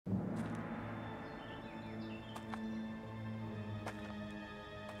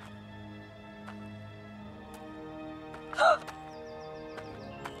Oh.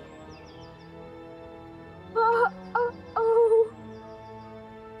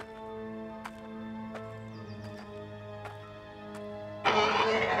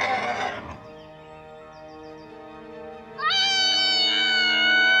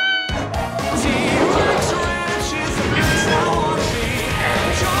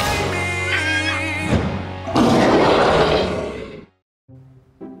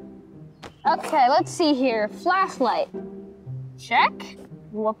 Okay, let's see here. Flashlight. Check.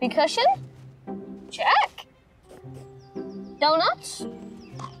 Whoopee cushion. Check. Donuts.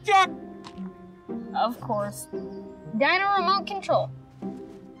 Check. Of course. Dino remote control.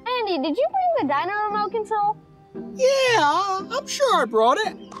 Andy, did you bring the dino remote control? Yeah, I'm sure I brought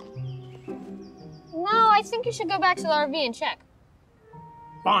it. No, I think you should go back to the RV and check.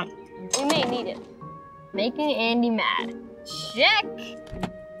 Fine. We may need it. Making Andy mad. Check.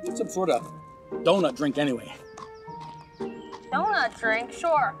 Need some sort of donut drink anyway. Donut drink,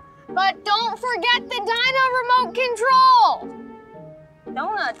 sure. But don't forget the dino remote control.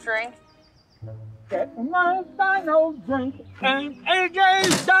 Donut drink. Get my dino drink and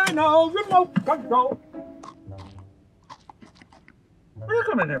AJ's dino remote control. What are you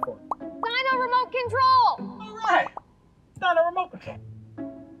coming in here for? Dino remote control. All right. Dino remote control.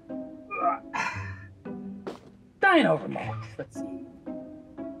 Dino remote. Let's see.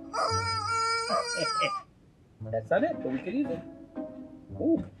 That's not it, but we could use it.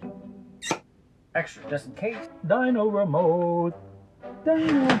 Ooh. Extra, just in case. Dino remote.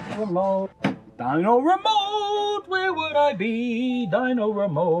 Dino remote. Dino remote, where would I be? Dino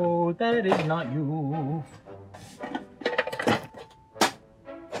remote, that is not you.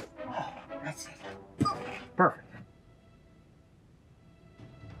 Oh, that's it. Perfect.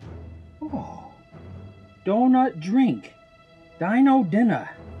 Oh, donut drink. Dino dinner.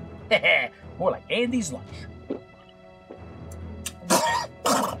 More like Andy's lunch.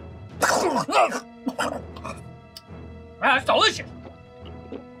 That's delicious.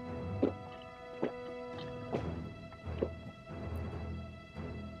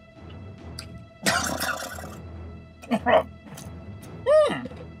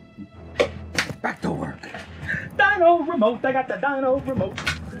 Back to work. Dino remote, I got the dino remote.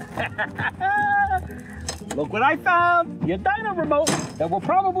 Look what I found, your dino remote that we're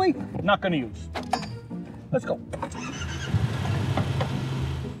probably not gonna use. Let's go.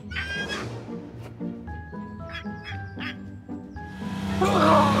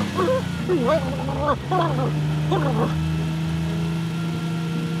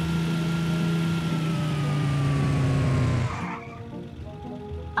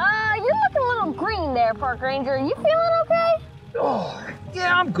 You're looking a little green there, Park Ranger. You feeling okay? Oh,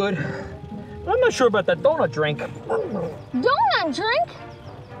 yeah, I'm good. I'm not sure about that donut drink. Donut drink?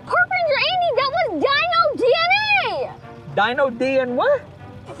 Park Ranger Andy, that was Dino DNA! Dino DNA what?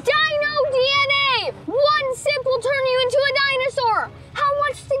 Dino DNA! One sip will turn you into a dinosaur! How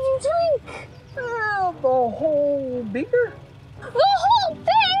much did you drink? The whole beaker? The whole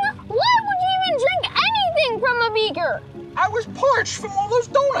thing? Why would you even drink anything from a beaker? I was parched from all those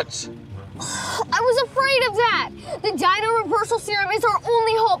donuts. I was afraid of that. The Dino Reversal Serum is our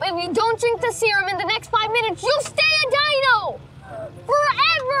only hope. If you don't drink the serum in the next 5 minutes, you'll stay a dino!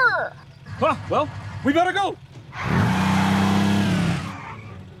 Forever! Well, we better go.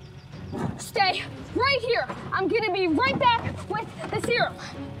 Stay right here. I'm gonna be right back with the serum.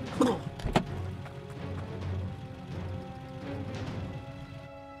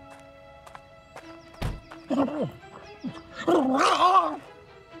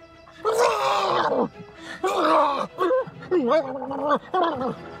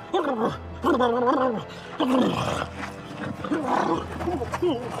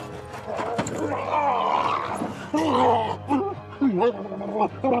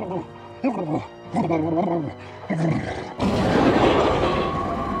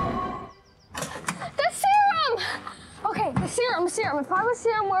 Okay, the serum. If I was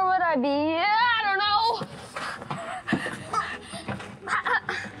serum, where would I be? I don't know.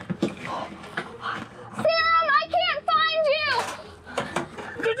 Serum, I can't find you!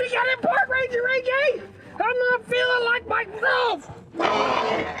 Did you get it, Park Ranger AJ? I'm not feeling like myself. I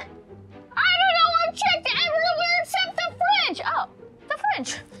don't know, I've checked everywhere except the fridge. Oh, the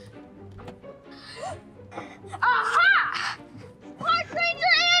fridge. Aha! Park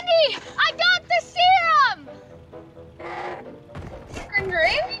Ranger Andy, I got the serum! Park Ranger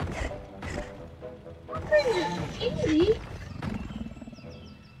Andy? Park Ranger Andy?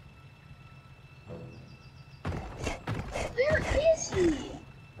 Where is he?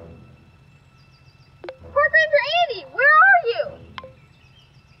 Park Ranger Andy, where are you?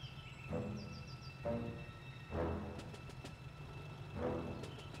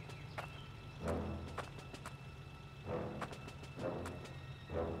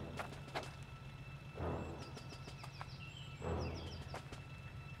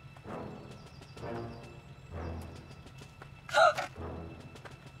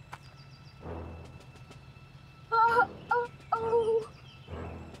 Oh.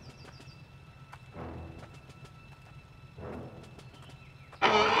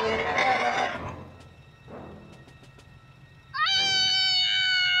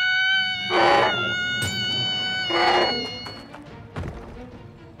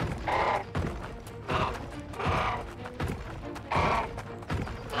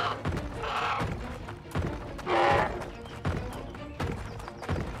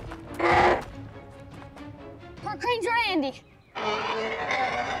 Park Ranger Andy.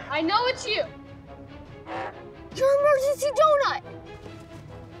 I know it's you. Your emergency donut.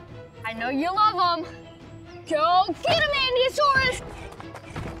 I know you love them. Go get him, Andyosaurus!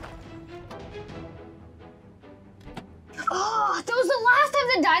 Oh, that was the last of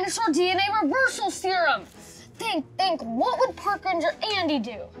the dinosaur DNA reversal serum. Think, what would Park Ranger Andy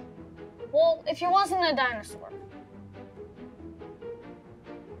do? Well, if he wasn't a dinosaur.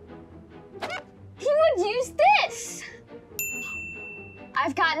 He would use this.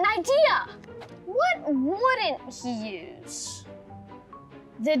 I've got an idea. What wouldn't he use?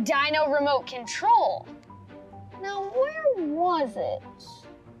 The dino remote control. Now, where was it?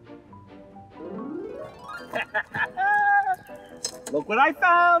 Look what I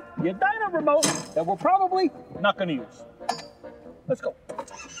found! Your dino remote that we're probably not gonna use. Let's go.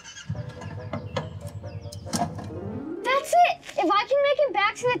 That's it! If I can make it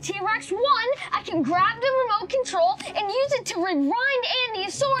back to the T-Rex 1, I can grab the remote control and use it to rewind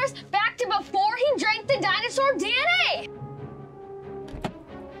Andyosaurus back to before he drank the dinosaur DNA!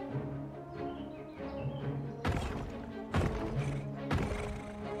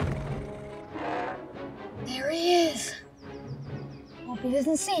 There he is. Hope he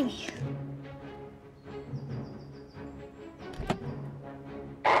doesn't see me.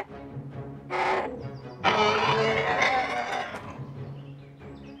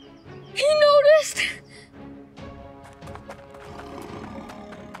 He noticed.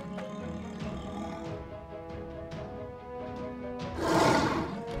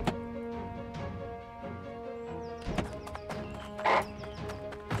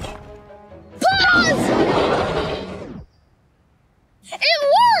 It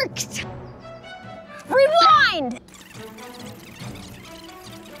worked! Rewind!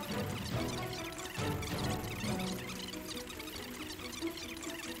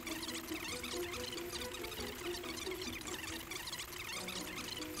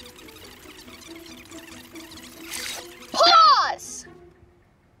 Pause!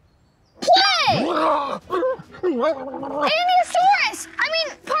 Play! Andyosaurus!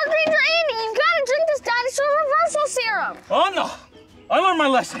 Park Ranger Andy, you've got to drink this dinosaur reversal serum! Oh no! I learned my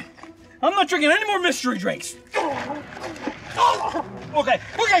lesson. I'm not drinking any more mystery drinks. Okay,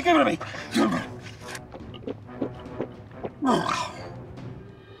 give it to me. Wow.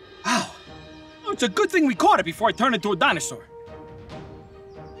 It's a good thing we caught it before it turned into a dinosaur.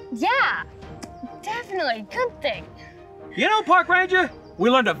 Yeah, definitely. Good thing. You know, Park Ranger, we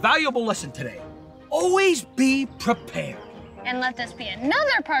learned a valuable lesson today. Always be prepared. And let this be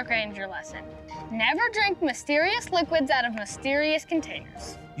another Park Ranger lesson. Never drink mysterious liquids out of mysterious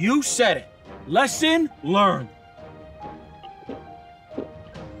containers. You said it. Lesson learned.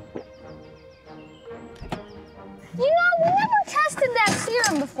 You know, we never tested that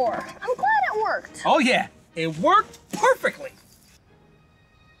serum before. I'm glad it worked. Oh yeah, it worked perfectly.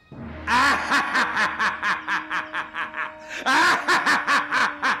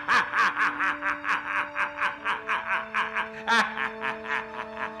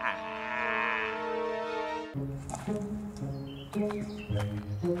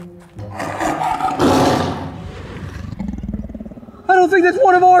 I don't think that's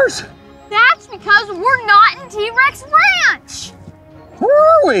one of ours. That's because we're not in T-Rex Ranch. Where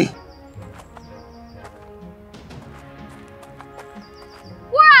are we?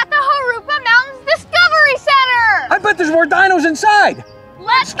 We're at the Harupa Mountains Discovery Center. I bet there's more dinos inside.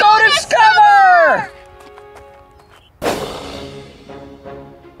 Let's go discover!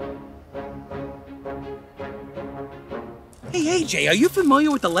 Hey, AJ, are you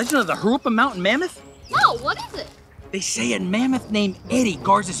familiar with the legend of the Harupa Mountain Mammoth? No, what is it? They say a mammoth named Eddie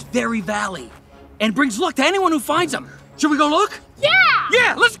guards this very valley and brings luck to anyone who finds him. Should we go look? Yeah!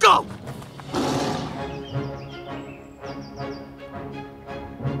 Yeah, let's go!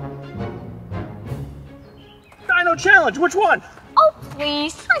 Dino challenge, which one? Oh,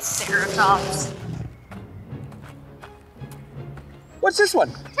 please, Triceratops. What's this one?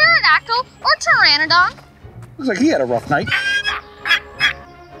 Pterodactyl or Pteranodon. Looks like he had a rough night.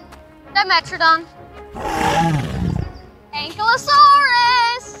 Dimetrodon.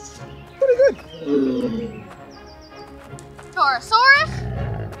 Ankylosaurus. Pretty good. Sporosaurus,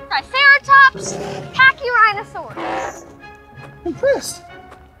 Triceratops, Pachyrhinosaurus. Impressed.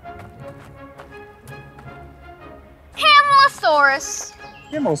 Camalosaurus.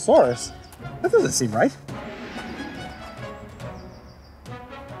 Dinosaurs? That doesn't seem right.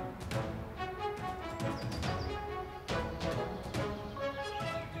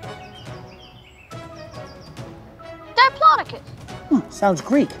 Diplodocus. Sounds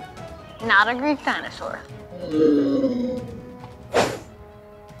Greek. Not a Greek dinosaur.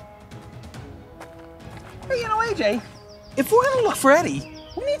 Hey, you know, AJ, if we're gonna look for Eddie,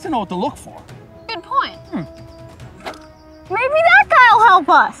 we need to know what to look for. Good point. Maybe that guy'll help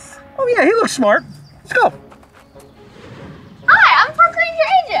us. Oh yeah, he looks smart. Let's go. Hi, I'm Park Ranger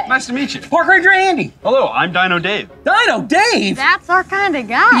AJ. Nice to meet you. Park Ranger Andy. Hello, I'm Dino Dave. Dino Dave? That's our kind of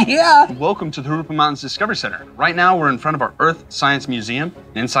guy. Yeah. Welcome to the Hoopa Mountains Discovery Center. Right now, we're in front of our Earth Science Museum.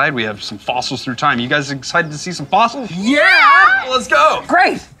 Inside, we have some fossils through time. You guys excited to see some fossils? Yeah. Let's go.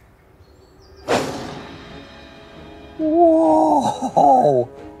 Great. Whoa.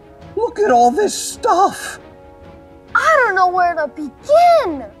 Look at all this stuff. I don't know where to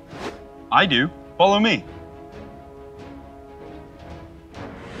begin. I do. Follow me.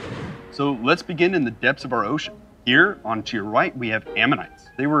 So let's begin in the depths of our ocean. Here, on to your right, we have ammonites.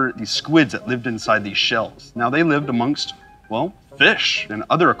 They were these squids that lived inside these shells. Now they lived amongst, well, fish and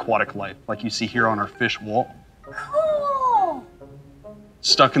other aquatic life, like you see here on our fish wall. Cool.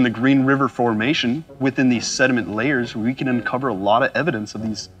 Stuck in the Green River Formation, within these sediment layers, we can uncover a lot of evidence of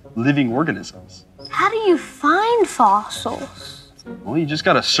these living organisms. How do you find fossils? Well, you just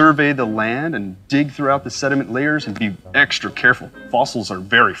gotta survey the land and dig throughout the sediment layers and be extra careful. Fossils are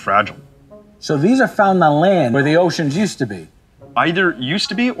very fragile. So these are found on land where the oceans used to be. Either used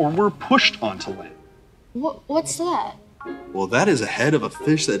to be or were pushed onto land. What's that? Well, that is a head of a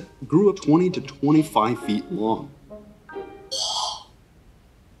fish that grew up 20 to 25 feet long.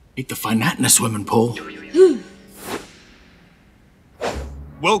 Hate to find that in a swimming pool.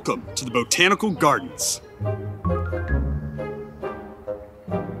 Welcome to the Botanical Gardens.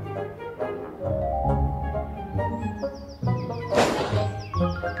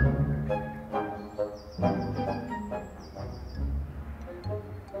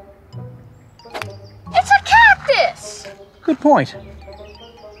 It's a cactus! Good point.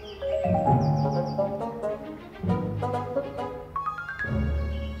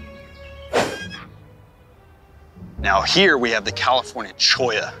 Now here we have the California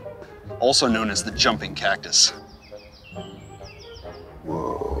cholla, also known as the jumping cactus.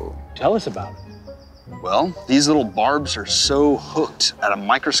 Whoa. Tell us about it. Well, these little barbs are so hooked at a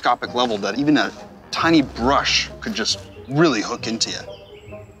microscopic level that even a tiny brush could just really hook into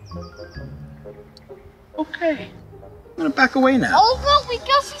you. Okay. I'm gonna back away now. Oh, well, we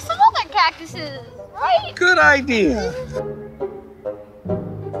go see some other cactuses, right? Good idea.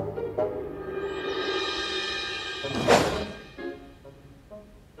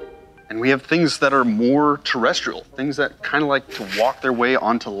 And we have things that are more terrestrial, things that kind of like to walk their way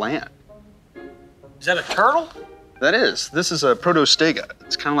onto land. Is that a turtle? That is. This is a Protostega.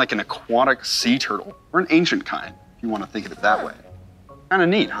 It's kind of like an aquatic sea turtle, or an ancient kind, if you want to think of it that way. Kind of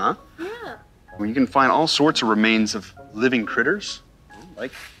neat, huh? Yeah. Well, you can find all sorts of remains of living critters,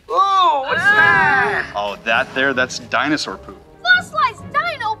 like, Oh, what's that? oh, that's dinosaur poop. Fossilized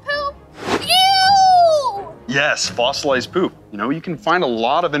dino poop? Ew! Yes, fossilized poop. You know, you can find a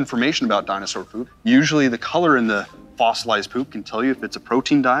lot of information about dinosaur poop. Usually the color in the fossilized poop can tell you if it's a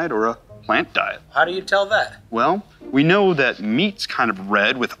protein diet or a plant diet. How do you tell that? Well, we know that meat's kind of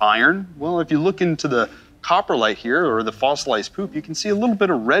red with iron. Well, if you look into the coprolite here, or the fossilized poop, you can see a little bit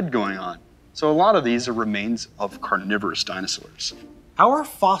of red going on. So a lot of these are remains of carnivorous dinosaurs. How are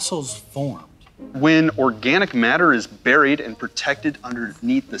fossils formed? When organic matter is buried and protected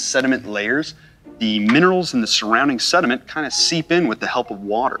underneath the sediment layers, the minerals in the surrounding sediment kind of seep in with the help of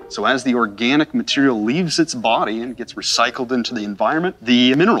water. So as the organic material leaves its body and gets recycled into the environment,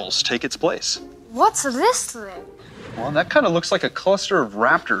 the minerals take its place. What's this thing? Well, that kind of looks like a cluster of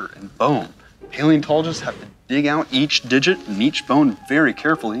raptor and bone. Paleontologists have to dig out each digit and each bone very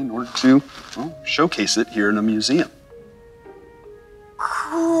carefully in order to, well, showcase it here in a museum.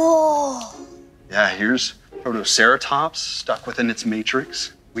 Cool. Yeah, here's Protoceratops stuck within its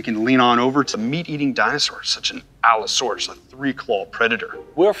matrix. We can lean on over to meat-eating dinosaurs, such an Allosaurus, a three-claw predator.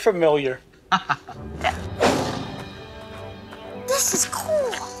 We're familiar. This is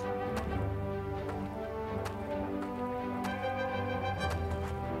cool.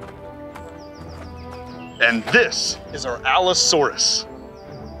 And this is our Allosaurus.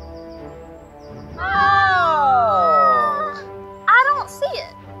 Oh. I don't see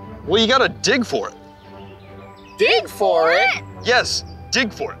it. Well, you gotta dig for it. Dig for it? Yes,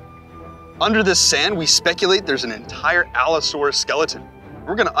 dig for it. Under this sand, we speculate there's an entire Allosaurus skeleton.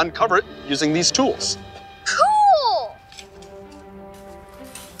 We're gonna uncover it using these tools. Cool!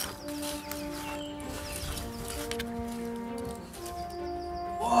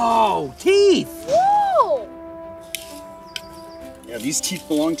 Whoa, teeth! Whoa! Yeah, these teeth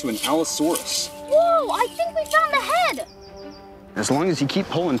belong to an Allosaurus. Whoa, I think we found the head. As long as you keep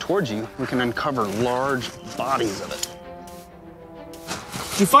pulling towards you, we can uncover large bodies of it.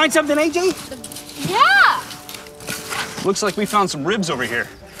 Did you find something, AJ? Yeah! Looks like we found some ribs over here.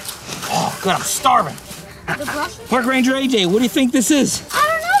 Oh, good, I'm starving. The brush? Park Ranger AJ, what do you think this is? I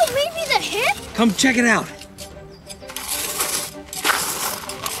don't know, maybe the hip? Come check it out.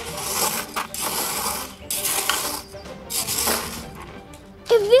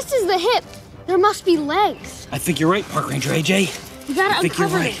 If this is the hip, there must be legs. I think you're right, Park Ranger AJ. We gotta I think you're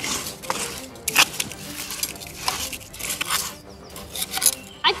uncover right. this.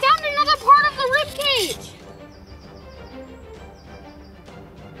 I found another part of the rib cage.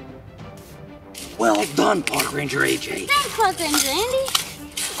 Well done, Park Ranger AJ. Thanks, Park Ranger Andy.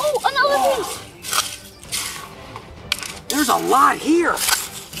 Oh, another piece. There's a lot here.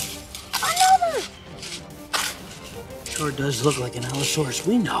 Another. Sure does look like an Allosaurus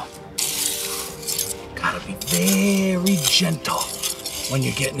we know. Gotta be very gentle when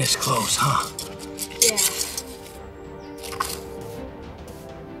you're getting this close, huh? Yeah.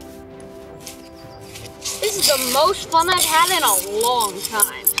 This is the most fun I've had in a long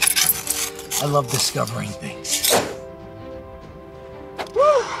time. I love discovering things.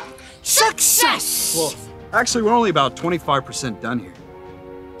 Woo! Success! Well, actually, we're only about 25% done here.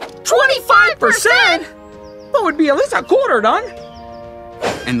 25%? That would be at least a quarter done.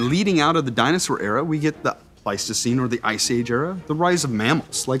 And leading out of the dinosaur era, we get the Pleistocene or the Ice Age era, the rise of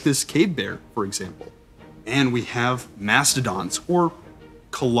mammals, like this cave bear, for example. And we have mastodons, or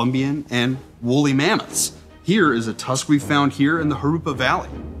Columbian and woolly mammoths. Here is a tusk we found here in the Harupa Valley.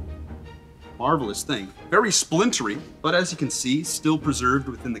 Marvelous thing. Very splintery, but as you can see, still preserved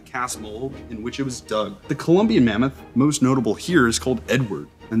within the cast mold in which it was dug. The Columbian mammoth, most notable here, is called Edward,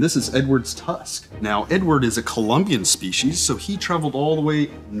 and this is Edward's tusk. Now, Edward is a Columbian species, so he traveled all the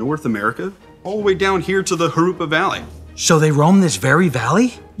way North America, all the way down here to the Harupa Valley. So they roam this very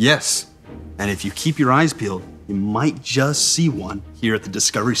valley? Yes, and if you keep your eyes peeled, you might just see one here at the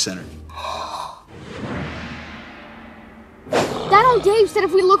Discovery Center. That old Dave said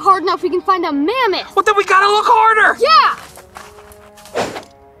if we look hard enough, we can find a mammoth. Well, then we gotta look harder! Yeah!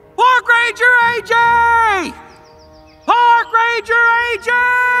 Park Ranger AJ! Park Ranger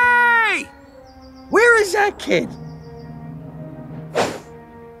AJ! Where is that kid?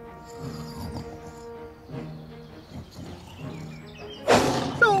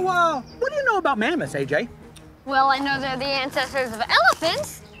 So, what do you know about mammoths, AJ? Well, I know they're the ancestors of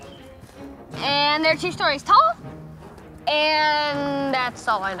elephants, and they're 2 stories tall, and that's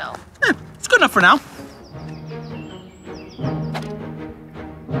all I know. It's good enough for now.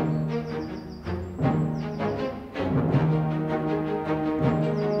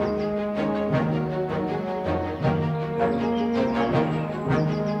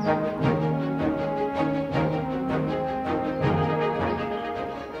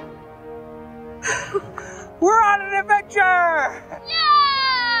 We're on an adventure!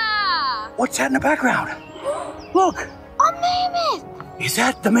 Yeah! What's that in the background? Look! A mammoth! Is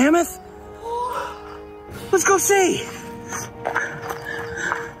that the mammoth? Let's go see.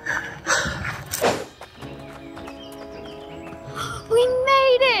 We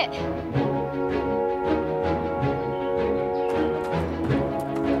made it!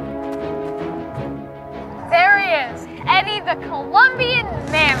 There he is, Eddie the Columbian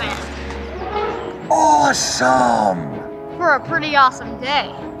mammoth. Awesome! For a pretty awesome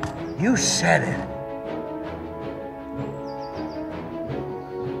day. You said it.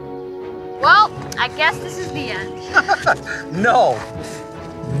 Well, I guess this is the end. No,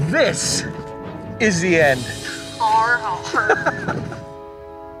 this is the end. Har har.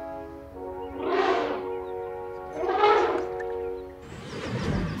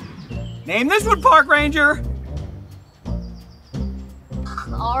 Name this one, Park Ranger.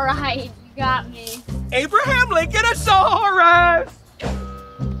 All right, you got me. Abraham Lincolnosaurus.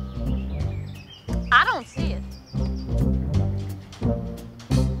 I don't see it.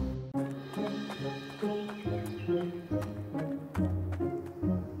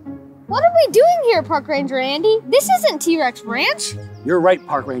 What are we doing here, Park Ranger Andy? This isn't T-Rex Ranch. You're right,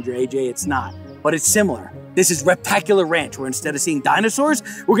 Park Ranger AJ, it's not. But it's similar. This is Reptacular Ranch, where instead of seeing dinosaurs,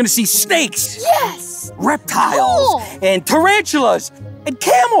 we're gonna see snakes, Yes! reptiles, Cool. and tarantulas, and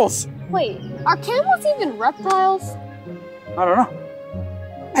camels. Wait, Are camels even reptiles? I don't know.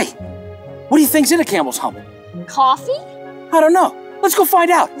 Hey, what do you think's in a camel's hump? Coffee? I don't know. Let's go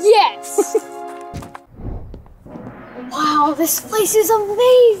find out. Yes! Wow, this place is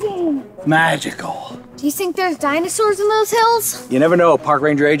amazing! Magical. Do you think there's dinosaurs in those hills? You never know, Park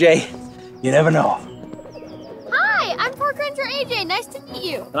Ranger AJ. You never know. Hi, I'm Park Ranger AJ. Nice to meet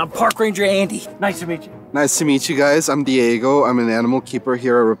you. And I'm Park Ranger Andy. Nice to meet you. Nice to meet you guys. I'm Diego. I'm an animal keeper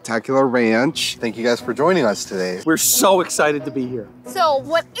here at Reptacular Ranch. Thank you guys for joining us today. We're so excited to be here. So,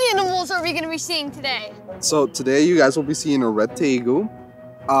 what animals are we going to be seeing today? So today you guys will be seeing a Reptacular,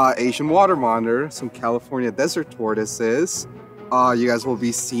 Asian water monitor, some California desert tortoises. You guys will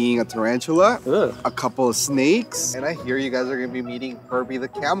be seeing a tarantula, a couple of snakes, and I hear you guys are going to be meeting Herbie the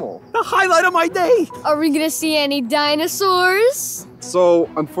camel. The highlight of my day. Are we going to see any dinosaurs? So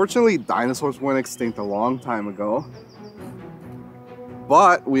unfortunately, dinosaurs went extinct a long time ago,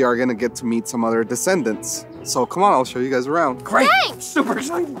 but we are going to get to meet some other descendants. So come on, I'll show you guys around. Great. Thanks. Super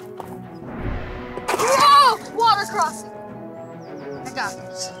excited. Whoa! Water crossing. I got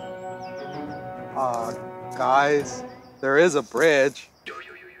this. Guys, there is a bridge.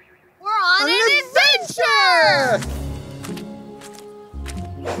 We're on an adventure!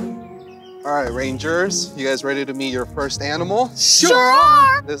 All right, Rangers, you guys ready to meet your first animal? Sure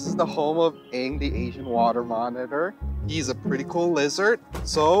are! This is the home of Aang, the Asian water monitor. He's a pretty cool lizard.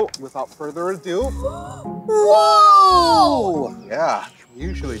 So, without further ado, Whoa! yeah,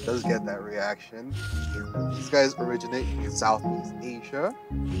 usually does get that reaction. These guys originate in Southeast Asia.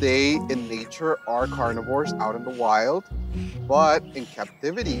 They, in nature, are carnivores out in the wild. But in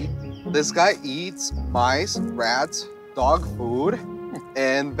captivity, this guy eats mice, rats, dog food,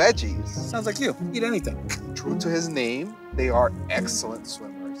 and veggies. Sounds like you. Eat anything. True to his name, they are excellent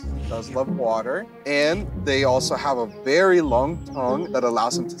swimmers. He does love water, and they also have a very long tongue that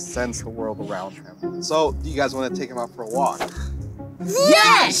allows him to sense the world around him. So, do you guys want to take him out for a walk?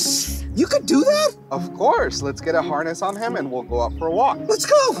 Yes! You could do that? Of course. Let's get a harness on him and we'll go out for a walk. Let's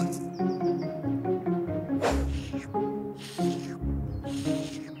go!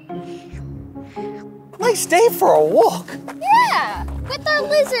 Nice day for a walk. Yeah, with our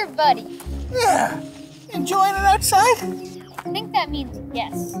lizard buddy. Yeah. Enjoying it outside? I think that means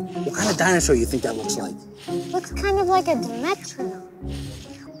yes. What kind of dinosaur you think that looks like? Looks kind of like a Dimetrodon. I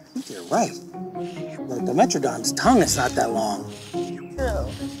think you're right. The Dimetrodon's tongue is not that long. True.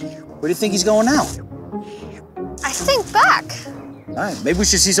 Where do you think he's going now? I think back. All right, maybe we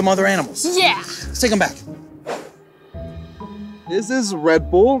should see some other animals. Yeah. Let's take him back. This is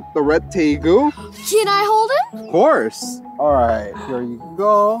Red Bull, the Reptacular. Can I hold him? Of course. All right, here you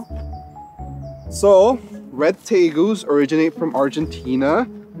go. So, Reptacula's originate from Argentina.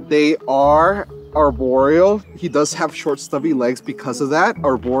 They are arboreal. He does have short, stubby legs because of that.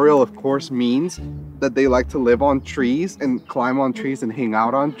 Arboreal, of course, means that they like to live on trees and climb on trees and hang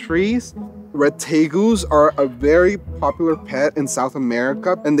out on trees. Reptaculas are a very popular pet in South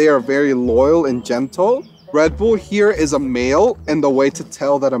America, and they are very loyal and gentle. Red Bull here is a male, and the way to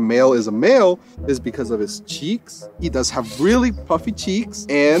tell that a male is a male is because of his cheeks. He does have really puffy cheeks,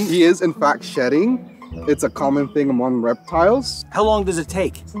 and he is in fact shedding. It's a common thing among reptiles. How long does it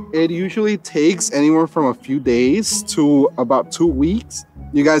take? It usually takes anywhere from a few days to about 2 weeks.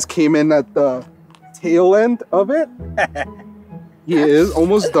 You guys came in at the tail end of it. He is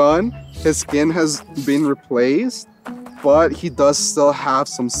almost done. His skin has been replaced, but he does still have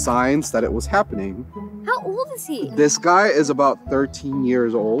some signs that it was happening. How old is he? This guy is about 13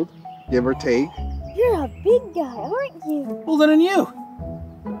 years old, give or take. You're a big guy, aren't you? Older than you.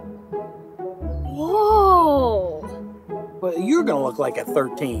 Whoa. Well, you're gonna look like a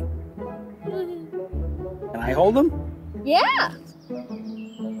 13. Can I hold him? Yeah.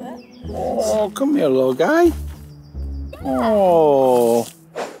 Oh, come here, little guy. Oh.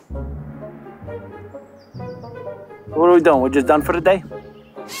 What are we doing? We're just done for the day?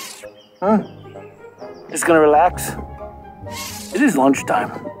 Huh? Just gonna relax? It is lunchtime.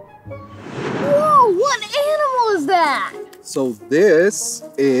 Whoa, what animal is that? So this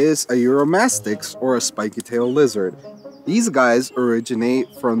is a Euromastix, or a spiky-tailed lizard. These guys originate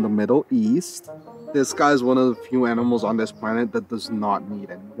from the Middle East. This guy is one of the few animals on this planet that does not need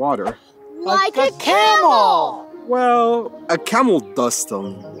any water. Like a camel! Well, a camel does still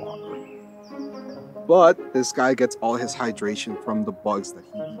need water. But this guy gets all his hydration from the bugs that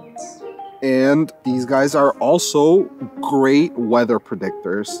he eats. And these guys are also great weather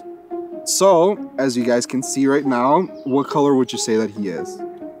predictors. So, as you guys can see right now, what color would you say that he is?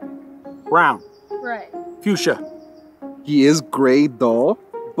 Brown. Right. Fuchsia. He is gray dull.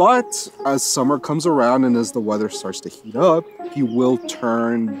 But as summer comes around and as the weather starts to heat up, he will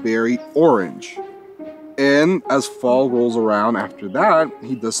turn very orange. And as fall rolls around after that,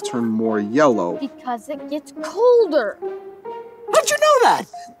 he does turn more yellow. Because it gets colder. How'd you know that?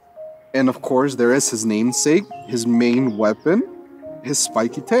 And of course, there is his namesake, his main weapon, his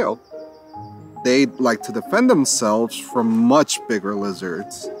spiky tail. They like to defend themselves from much bigger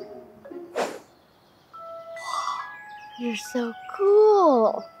lizards. You're so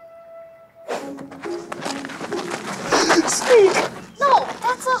cool. Snake! No,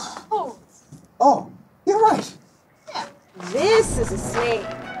 that's a hose. Oh, you're right. This is a snake.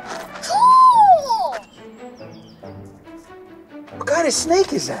 Cool! What kind of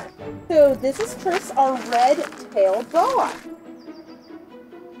snake is that? So this is Chris, our red-tailed boa.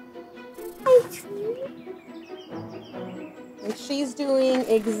 And she's doing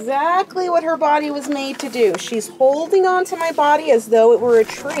exactly what her body was made to do. She's holding onto my body as though it were a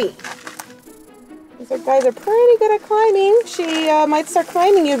tree. These guys are pretty good at climbing. She might start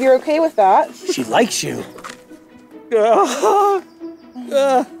climbing you if you're okay with that. She likes you. Why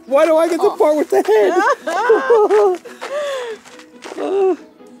do I get the part with the head?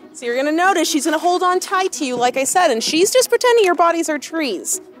 So you're gonna notice she's gonna hold on tight to you, like I said, and she's just pretending your bodies are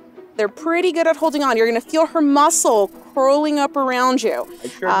trees. They're pretty good at holding on. You're gonna feel her muscle curling up around you. I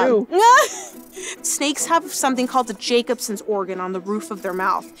sure do. Snakes have something called the Jacobson's organ on the roof of their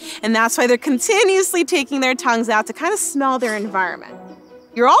mouth, and that's why they're continuously taking their tongues out to kind of smell their environment.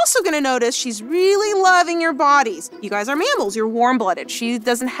 You're also gonna notice she's really loving your bodies. You guys are mammals, you're warm-blooded. She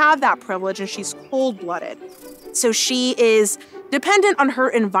doesn't have that privilege and she's cold-blooded. So she is dependent on her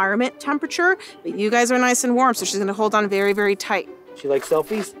environment temperature, but you guys are nice and warm, so she's gonna hold on very, very tight. She likes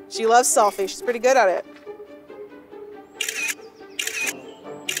selfies? She loves selfies, she's pretty good at it.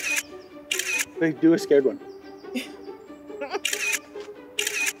 Hey, do a scared one.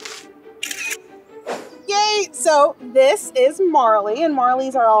 Yay! So this is Marley, and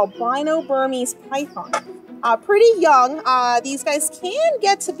Marleys are albino Burmese python. Pretty young. These guys can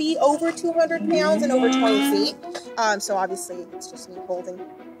get to be over 200 pounds and over 20 feet. So obviously it's just me holding.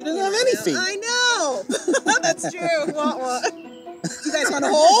 He doesn't have any feet. I know! That's true. What? You guys want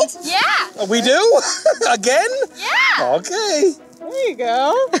to hold? Yeah. We do? Again? Yeah. Okay. There you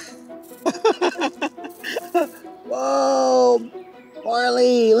go. Whoa,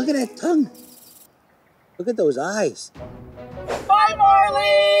 Marley, look at that tongue. Look at those eyes. Bye,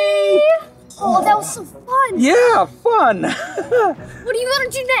 Marley! Oh, that was so fun. Yeah, fun. What are you gonna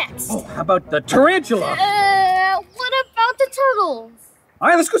do next? Oh, how about the tarantula? What about the turtles? All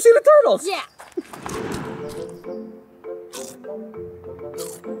right, let's go see the turtles. Yeah.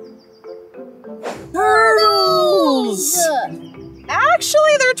 Turtles!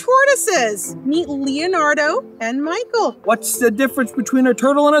 Actually, they're tortoises. Meet Leonardo and Michael. What's the difference between a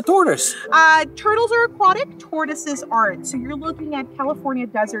turtle and a tortoise? Turtles are aquatic, tortoises aren't. So you're looking at California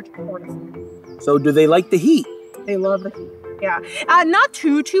desert tortoises. So do they like the heat? They love the heat. Yeah. Not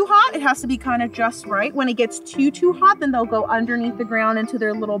too hot. It has to be kind of just right. When it gets too hot, then they'll go underneath the ground into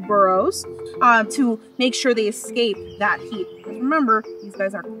their little burrows to make sure they escape that heat. Because remember, these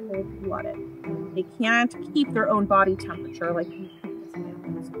guys are cold-blooded. They can't keep their own body temperature like you.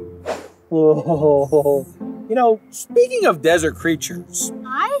 Whoa. You know, speaking of desert creatures.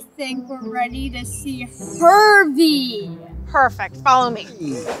 I think we're ready to see Herbie. Perfect. Follow me.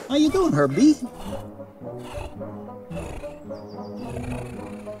 Hey, how you doing, Herbie?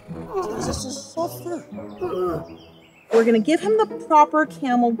 This is softer. We're gonna give him the proper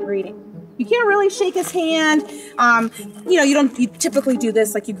camel greeting. You can't really shake his hand. You typically do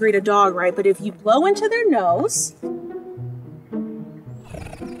this like you greet a dog, right? But if you blow into their nose,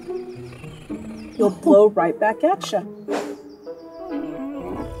 he'll blow right back at you.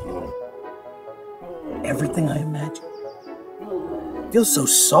 Everything I imagined. It feels so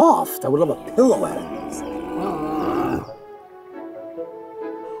soft. I would love a pillow out of this.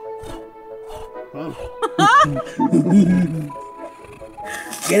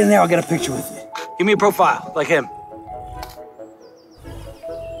 Get in there, I'll get a picture with you. Give me a profile, like him.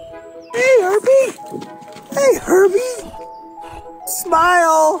 Hey, Herbie! Hey, Herbie!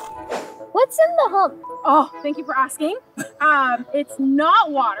 Smile! What's in the hump? Oh, thank you for asking. It's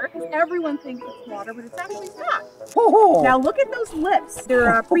not water, because everyone thinks it's water, but it's actually not. Oh. Now look at those lips.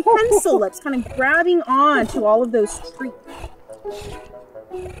 They're prehensile lips, kind of grabbing on to all of those treats.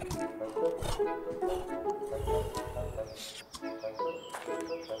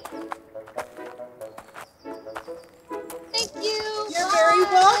 Thank you. You're very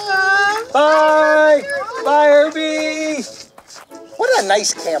welcome. Bye! Bye, Herbie! What a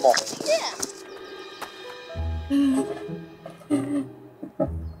nice camel. Yeah.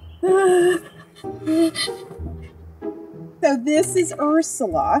 So this is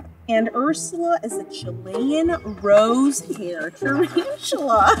Ursula, and Ursula is a Chilean rose-haired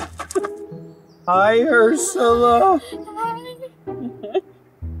tarantula. Hi, Ursula.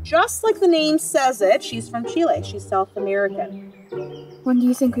 Just like the name says it, she's from Chile. She's South American. When do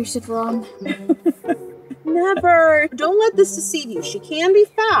you think we should run? Never. Don't let this deceive you. She can be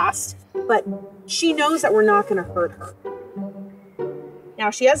fast, but she knows that we're not going to hurt her. Now,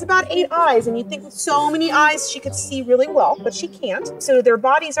 she has about 8 eyes, and you'd think with so many eyes she could see really well, but she can't. So their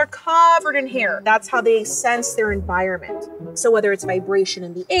bodies are covered in hair. That's how they sense their environment. So whether it's vibration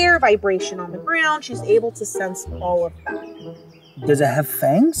in the air, vibration on the ground, she's able to sense all of that. Does it have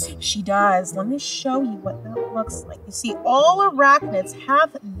fangs? She does. Let me show you what that looks like. You see, all arachnids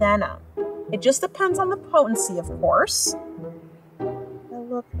have venom. It just depends on the potency, of course.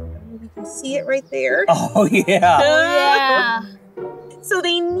 Look, maybe you can see it right there. Oh, yeah. Yeah. So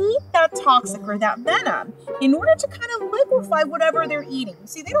they need that toxic or that venom in order to kind of liquefy whatever they're eating.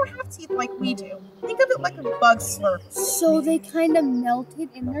 See, they don't have teeth like we do. Think of it like a bug slurp. So they kind of melted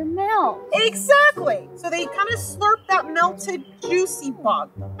in their mouth. Exactly. So they kind of slurp that melted, juicy bug.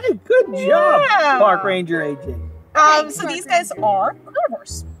 Hey, good job, Yeah. Park Ranger AJ. So these guys are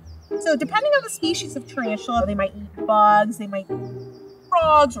carnivores. So depending on the species of tarantula, they might eat bugs, they might eat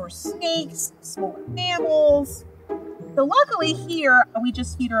frogs or snakes, smaller mammals. So luckily here, we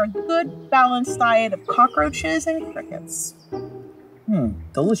just feed her a good balanced diet of cockroaches and crickets.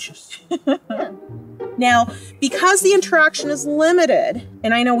 Delicious. Now, because the interaction is limited,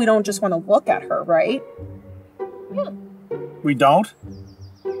 and I know we don't just want to look at her, right? We don't?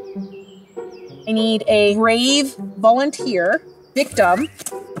 I need a brave volunteer, victim.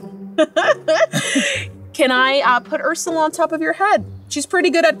 Can I put Ursula on top of your head? She's pretty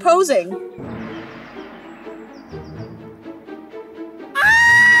good at posing.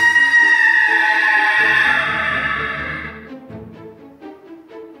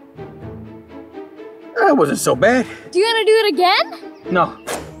 That wasn't so bad. Do you want to do it again? No.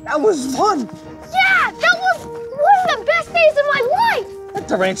 That was fun. Yeah, that was one of the best days of my life. That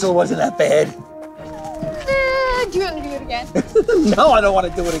tarantula wasn't that bad. Do you want to do it again? No, I don't want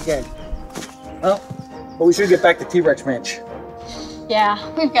to do it again. Well, but we should get back to T-Rex Ranch. Yeah,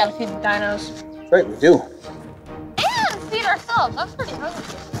 we've got to feed the dinos. Right, we do. And feed ourselves. I'm pretty hungry.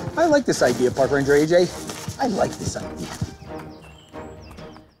 I like this idea, Park Ranger AJ. I like this idea.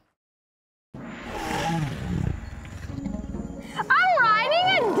 I'm riding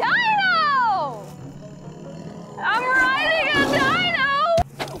a dino! I'm riding a dino!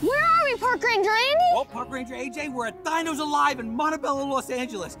 Where are we, Park Ranger Andy? Well, Park Ranger AJ, we're at Dinos Alive in Montebello, Los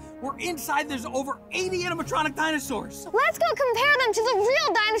Angeles. We're inside, there's over 80 animatronic dinosaurs. Let's go compare them to the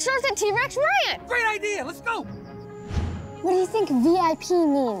real dinosaurs at T-Rex Ranch. Great idea, let's go. What do you think VIP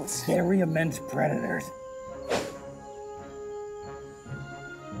means? Very immense predators.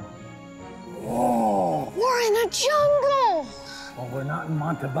 Whoa. We're in a jungle. Well, we're not in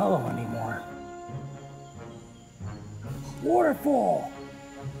Montebello anymore. Waterfall.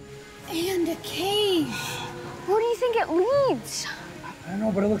 And a cave. Where do you think it leads? I don't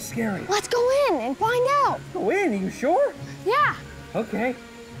know, but it looks scary. Let's go in and find out. Go in, are you sure? Yeah. Okay.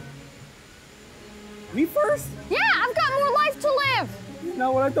 Me first? Yeah, I've got more life to live. It's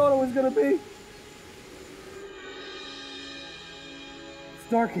not what I thought it was gonna be. It's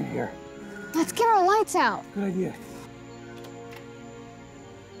dark in here. Let's get our lights out. Good idea.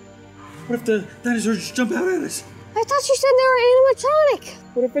 What if the dinosaurs just jump out at us? I thought you said they were animatronic.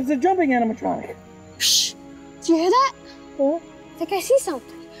 What if it's a jumping animatronic? Shh. Did you hear that? I think I see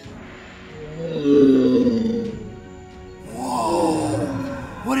something. Whoa.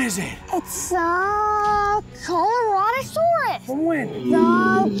 What is it? It's a Colorodosaurus. From when?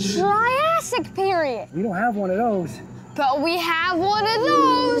 The Triassic period. We don't have one of those. But we have one of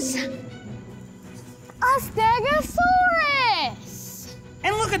those. A Stegosaurus.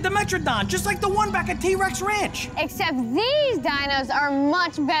 And look at the Metrodon, just like the one back at T-Rex Ranch. Except these dinos are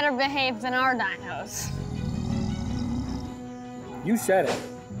much better behaved than our dinos. You said it.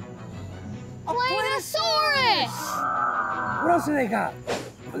 A Planosaurus. What else do they got?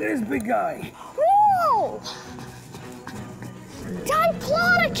 Look at this big guy. Whoa!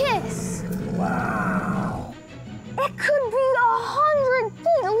 Diplodocus. Wow. It could be 100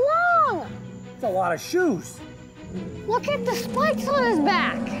 feet long. That's a lot of shoes. Look at the spikes on his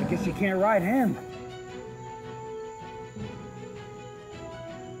back. I guess you can't ride him.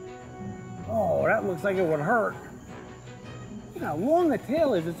 Oh, that looks like it would hurt. Look how long the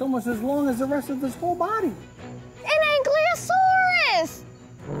tail is. It's almost as long as the rest of this whole body. An Ankylosaurus.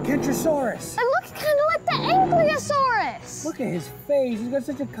 Kentrosaurus. It looks kind of like the Ankylosaurus. Look at his face. He's got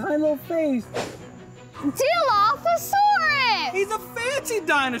such a kind little face. Dilophosaurus! He's a fancy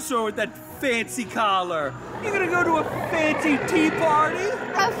dinosaur with that fancy collar. You gonna go to a fancy tea party?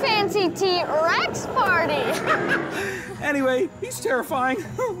 A fancy T-Rex party! Anyway, he's terrifying.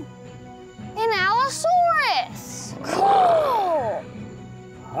 An Allosaurus! Cool!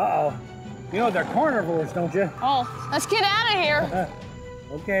 Uh-oh. You know they're carnivores, don't you? Oh, let's get out of here.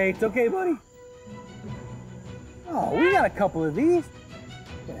 Okay, it's okay, buddy. Oh, we got a couple of these.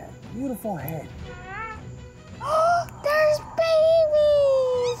 Look at that beautiful head. There's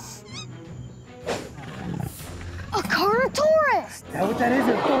babies! A Carnotaurus! Is that what that is?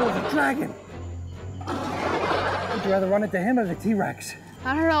 I thought it was a dragon. Would you rather run into him or the T-Rex?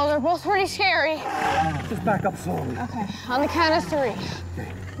 I don't know, they're both pretty scary. Just back up slowly. Okay, on the count of 3.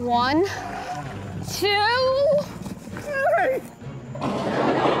 Okay. 1, 2... 3!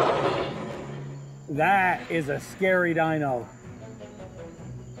 That is a scary dino.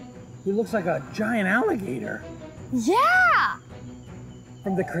 He looks like a giant alligator Yeah!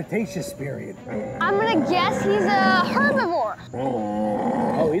 from the Cretaceous period. I'm gonna guess he's a herbivore.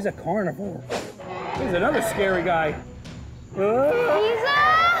 Oh, he's a carnivore. Here's another scary guy. He's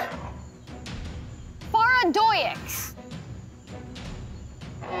a... Paradoix.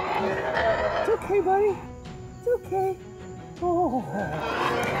 It's okay, buddy. It's okay. Oh.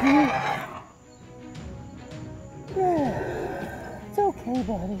 Yeah. It's okay,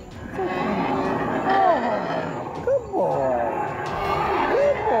 buddy. It's okay. Oh, good boy.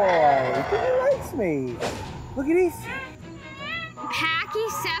 Good boy. He likes me. Look at these.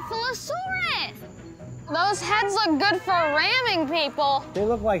 Pachycephalosaurus. Those heads look good for ramming people. They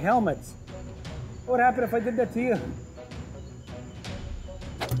look like helmets. What would happen if I did that to you?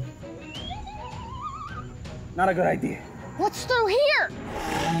 Not a good idea. What's through here?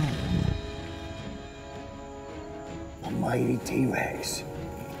 A mighty T-Rex.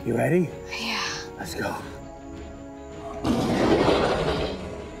 You ready? Yeah. Let's go.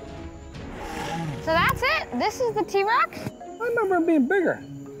 So that's it? This is the T-Rex? I remember him being bigger.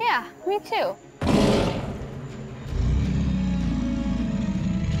 Yeah, me too.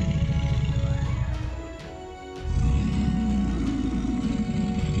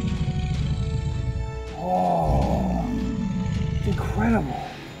 Oh, it's incredible.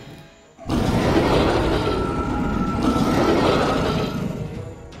 A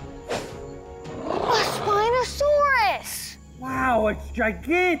Spinosaurus! Wow, it's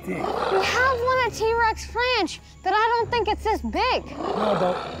gigantic. We have one at T-Rex Ranch, but I don't think it's this big. No,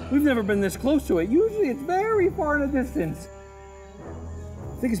 but we've never been this close to it. Usually it's very far in the distance.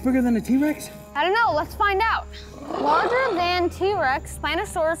 Think it's bigger than a T-Rex? I don't know, let's find out. Larger than T-Rex,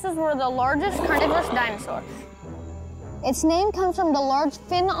 Spinosauruses were the largest carnivorous dinosaurs. Its name comes from the large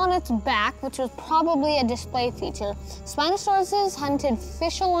fin on its back, which was probably a display feature. Spinosauruses hunted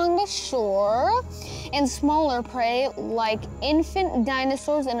fish along the shore and smaller prey like infant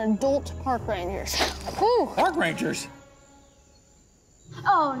dinosaurs and adult park rangers. Whew. Park rangers?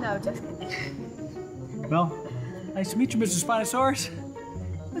 Oh, no, just kidding. Well, nice to meet you, Mr. Spinosaurus.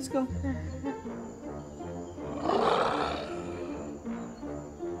 Let's go.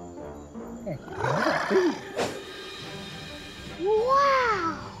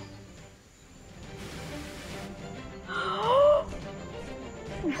 Wow!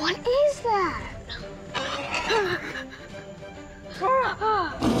 What is that?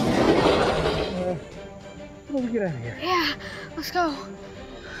 Let me get out of here. Yeah, let's go.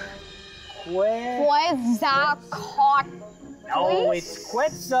 Quetzalcoatl. No, it's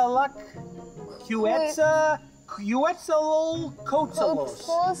Quetzalcoatlus.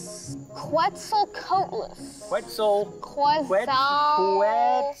 Quetzalcoatlus.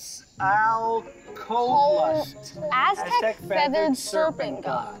 Quetzalcoatlus. Aztec feathered serpent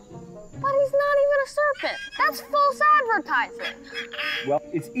god. But he's not even a serpent. That's false advertising. Well,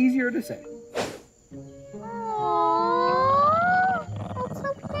 it's easier to say. Aww, that's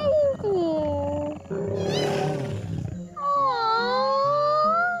a baby.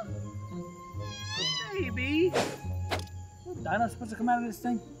 Aww. Baby. Dino's supposed to come out of this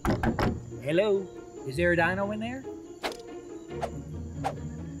thing? Hello? Is there a dino in there?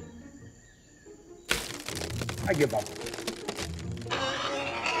 I give up.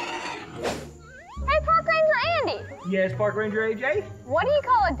 Hey, Park Ranger Andy. Yes, Park Ranger AJ? What do you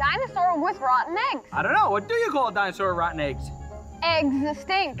call a dinosaur with rotten eggs? I don't know. What do you call a dinosaur with rotten eggs? Eggs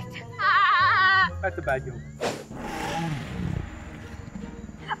extinct. That's a bad joke.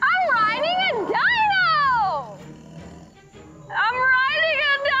 I'm riding a dino! I'm riding a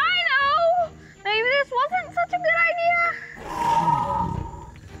dino! Maybe this wasn't such a good idea.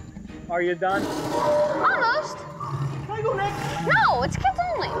 Are you done? Almost. Can I go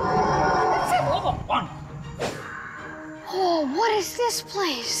is this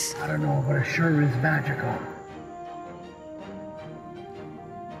place? I don't know, but it sure is magical.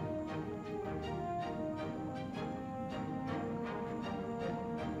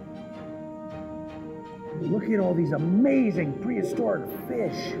 Look at all these amazing prehistoric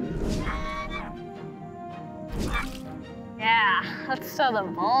fish. Yeah, let's throw the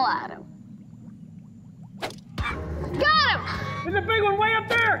ball at him. Got him! There's a big one way up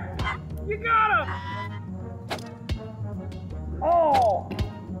there! You got him! Oh!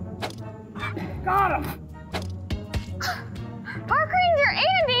 Got him! Park Ranger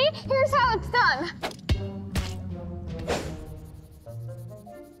Andy, here's how it's done.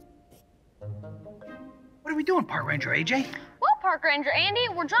 What are we doing, Park Ranger AJ? Well, Park Ranger Andy,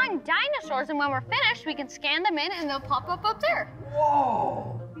 we're drawing dinosaurs, and when we're finished, we can scan them in and they'll pop up there.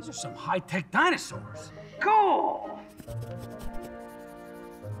 Whoa! These are some high-tech dinosaurs. Cool!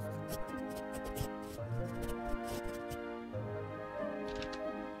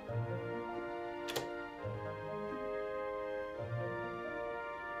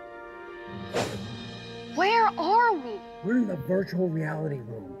 Where are we? We're in the virtual reality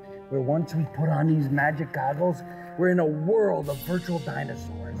room, where once we put on these magic goggles, we're in a world of virtual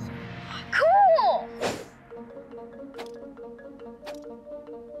dinosaurs. Cool!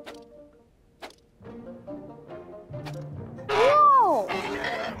 Whoa!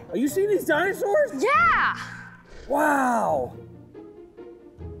 Are you seeing these dinosaurs? Yeah! Wow!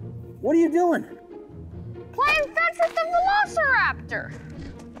 What are you doing? Playing fetch with the Velociraptor.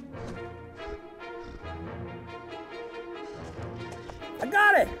 I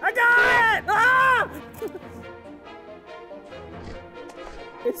got it! I got it! Ah!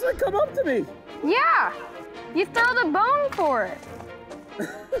 It's like come up to me. Yeah, you throw the bone for it.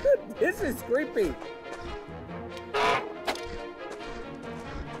 This is creepy.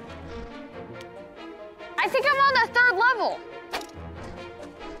 I think I'm on the 3rd level.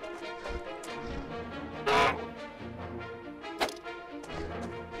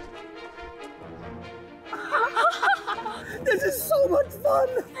 This is so much fun.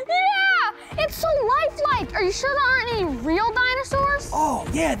 Yeah, it's so lifelike. Are you sure there aren't any real dinosaurs? Oh,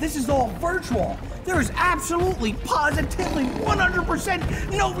 yeah, this is all virtual. There is absolutely, positively,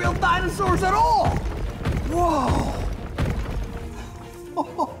 100% no real dinosaurs at all. Whoa.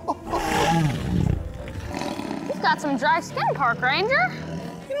 You've got some dry skin, Park Ranger.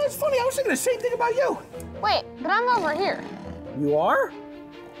 You know, it's funny, I was thinking the same thing about you. Wait, but I'm over here. You are?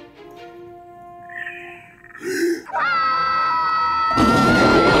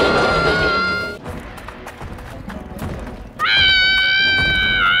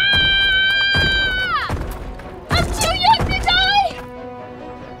 I'm too young to die!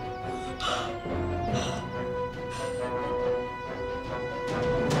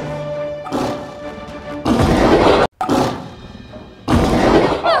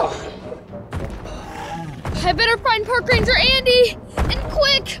 I better find Park Ranger Andy, and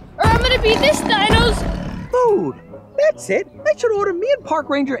quick, or I'm gonna be this dino's Food. That's it. I should order me and Park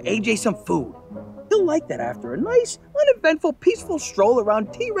Ranger AJ some food. He'll like that after a nice, uneventful, peaceful stroll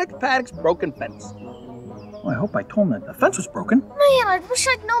around T-Rex Paddock's broken fence. Well, I hope I told him that the fence was broken. Man, I wish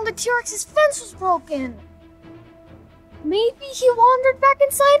I'd known the T-Rex's fence was broken. Maybe he wandered back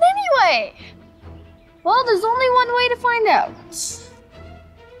inside anyway. Well, there's only one way to find out. Seems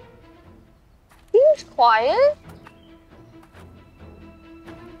quiet.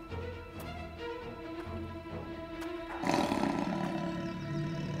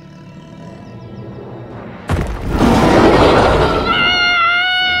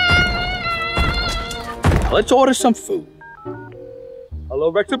 Let's order some food. Hello,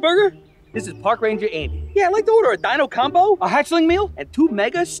 Raptor Burger? This is Park Ranger Andy. Yeah, I'd like to order a Dino Combo, a Hatchling Meal, and 2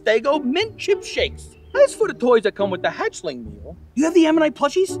 Mega STEGO Mint Chip Shakes. As for the toys that come with the Hatchling Meal, do you have the Ammonite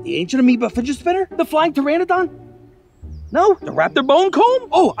plushies? The Ancient Amoeba Fidget Spinner? The Flying Pteranodon? No? The Raptor Bone Comb?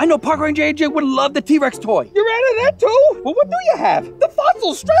 Oh, I know Park Ranger AJ would love the T-Rex toy. You're out of that too? Well, what do you have? The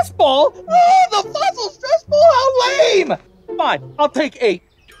Fossil Stress Ball? Oh, the Fossil Stress Ball? How lame! Fine, I'll take 8.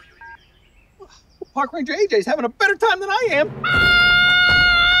 Park Ranger AJ's having a better time than I am.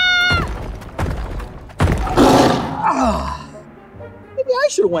 Maybe I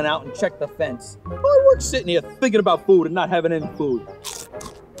should have went out and checked the fence. Hard work sitting here thinking about food and not having any food.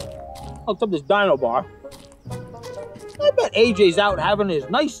 I'll take this Dino bar. I bet AJ's out having his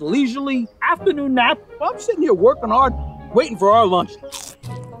nice leisurely afternoon nap while I'm sitting here working hard, waiting for our lunch.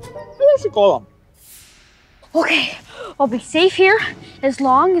 Maybe I should call him. Okay, I'll be safe here as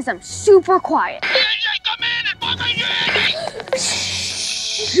long as I'm super quiet.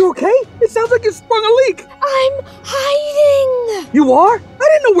 You okay? It sounds like you sprung a leak. I'm hiding. You are? I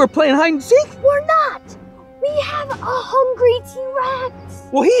didn't know we were playing hide and seek. We're not. We have a hungry T-Rex.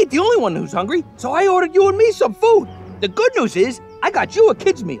 Well, he ain't the only one who's hungry, so I ordered you and me some food. The good news is, I got you a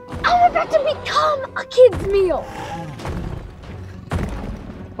kid's meal. I'm about to become a kid's meal.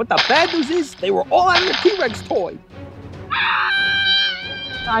 But the bad news is, they were all out of the T-Rex toy.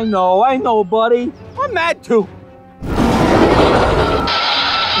 I know, buddy. I'm mad too.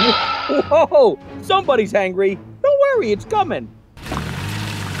 Whoa, somebody's hangry. Don't worry, it's coming.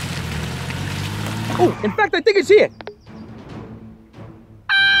 Oh, in fact, I think it's here.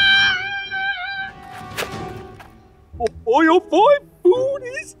 Oh boy, food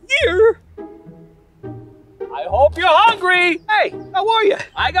is here. I hope you're hungry. Hey, how are you?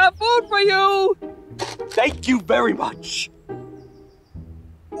 I got food for you. Thank you very much.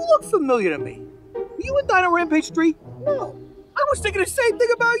 You look familiar to me. Were you in Dino Rampage 3? No. I was thinking the same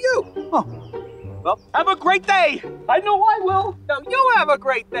thing about you. Oh. Well, have a great day. I know I will. Now you have a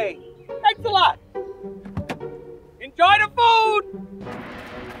great day. Thanks a lot. Enjoy the food.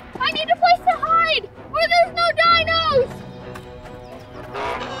 I need a place to hide where there's no dinos.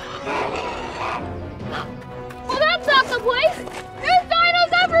 Well, that's not the place. There's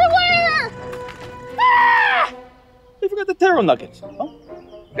dinos everywhere. Ah! They forgot the taro nuggets. Oh,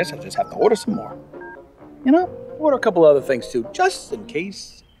 guess I'll just have to order some more. You know, order a couple other things too, just in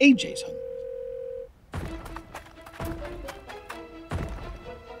case AJ's hungry.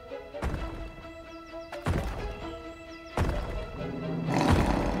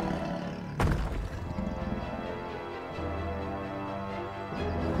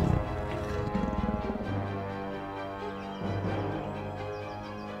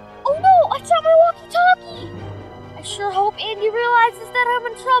 I sure hope Andy realizes that I'm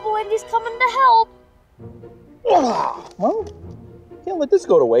in trouble and he's coming to help. Well, can't let this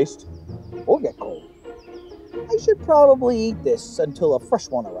go to waste or get cold. I should probably eat this until a fresh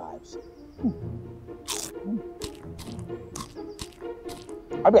one arrives.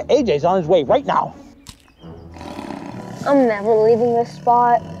 I bet AJ's on his way right now. I'm never leaving this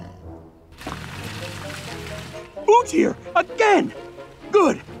spot. Food's here again.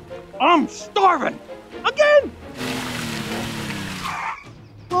 Good. I'm starving again.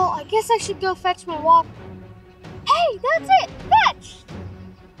 Well, I guess I should go fetch my water. Hey, that's it! Fetch!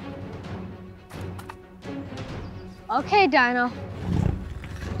 Okay, Dino.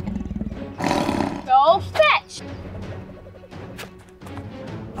 Go fetch!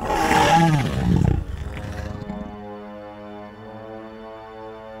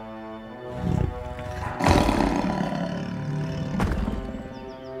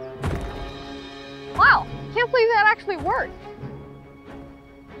 Wow, can't believe that actually worked.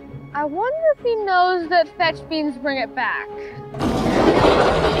 I wonder if he knows that fetch beans bring it back.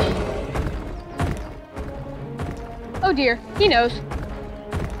 Oh dear, he knows.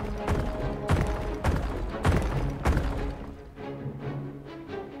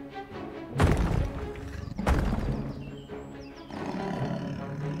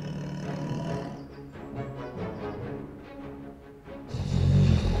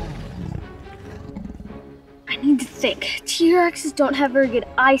 I need to think. T-Rexes don't have very good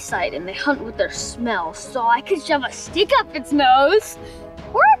eyesight and they hunt with their smell, so I could shove a stick up its nose.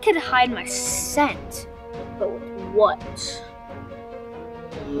 Or I could hide my scent. But with what?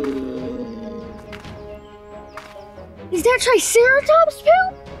 Is that Triceratops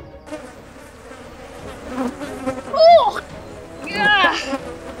poop? Oh! Yeah.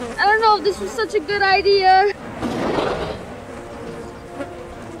 I don't know if this was such a good idea.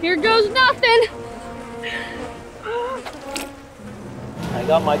 Here goes nothing. I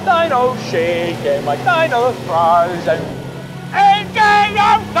got my dino shake and my dino fries and AJ,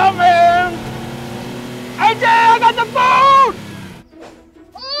 I'm coming! AJ, I got the food!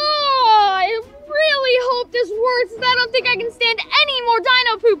 Oh, I really hope this works, because I don't think I can stand any more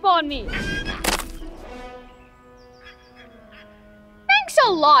dino poop on me. Thanks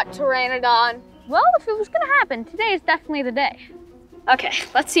a lot, Pteranodon. Well, if it was gonna happen, today is definitely the day. Okay,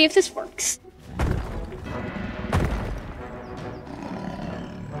 let's see if this works.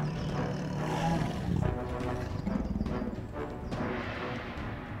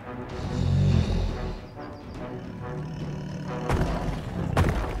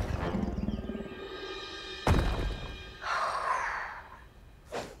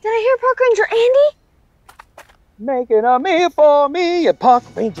 Did I hear Park Ranger Andy? Making a meal for me at Park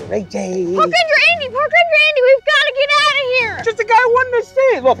Ranger AJ. Park Ranger Andy, we've got to get out of here. Just a guy who wanted to see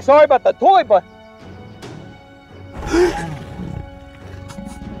it. Look, sorry about the toy, but...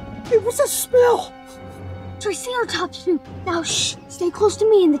 Hey, what's that smell? Triceratops poop. Now, shh, stay close to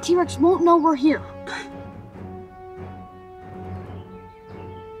me and the T-Rex won't know we're here.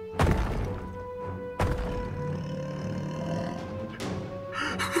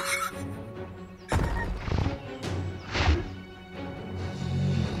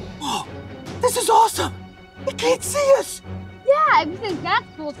 can't see us! Yeah, if you think that's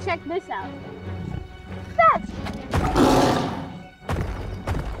cool, check this out. That's...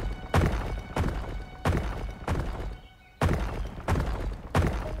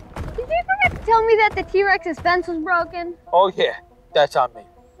 Did you forget to tell me that the T-Rex's fence was broken? Oh yeah, that's on me.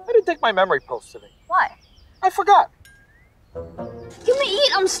 I didn't take my memory pills today. Why? I forgot. Give me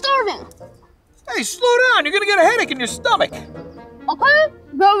eat, I'm starving. Hey, slow down, you're gonna get a headache in your stomach. Okay,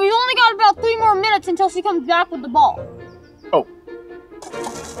 but we only got about 3 more minutes until she comes back with the ball. Oh.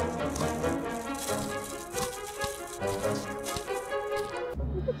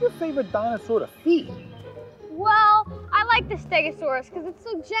 What's your favorite dinosaur to feed? Well, I like the Stegosaurus because it's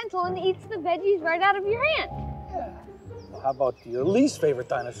so gentle and it eats the veggies right out of your hand. Yeah. Well, how about your least favorite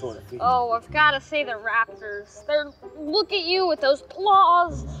dinosaur to feed? Oh, I've got to say the Raptors. They're look at you with those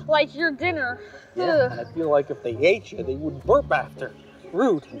claws like your dinner. Yeah, Ugh. and I feel like if they ate you, they would burp after.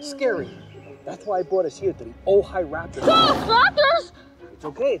 Rude and scary. That's why I brought us here to the Ojai Raptor. Go, Raptors! It's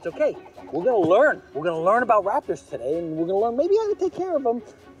okay, it's okay. We're gonna learn. We're gonna learn about raptors today, and we're gonna learn maybe how to take care of them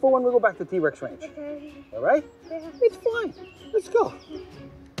for when we go back to T-Rex Ranch. Okay. All right? Yeah. It's fine. Let's go.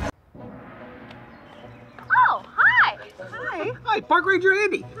 Oh, hi! Hi. Hi, Park Ranger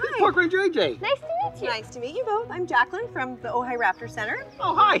Andy. Hi. Park Ranger AJ. Nice to meet you. Nice to meet you both. I'm Jacqueline from the Ojai Raptor Center.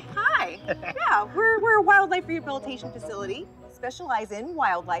 Oh, hi. Hi. Yeah, we're a wildlife rehabilitation facility. Specialize in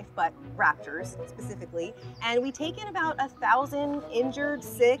wildlife, but raptors specifically. And we take in about 1,000 injured,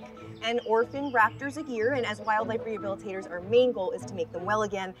 sick, and orphan raptors a year. And as wildlife rehabilitators, our main goal is to make them well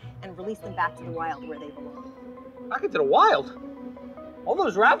again and release them back to the wild where they belong. Back into the wild? All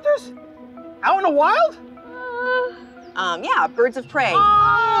those raptors? Out in the wild? Yeah, birds of prey.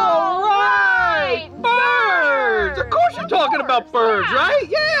 All right! Birds! Of course you're talking about birds, right?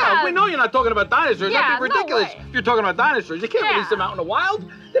 Yeah! We know you're not talking about dinosaurs. Yeah, That'd be ridiculous no way. if you're talking about dinosaurs. You can't release them out in the wild.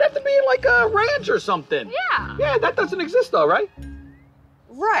 They'd have to be in like a ranch or something. Yeah. Yeah, that doesn't exist though, right?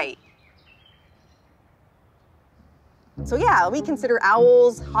 Right. So yeah, we consider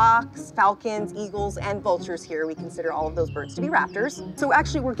owls, hawks, falcons, eagles, and vultures here. We consider all of those birds to be raptors. So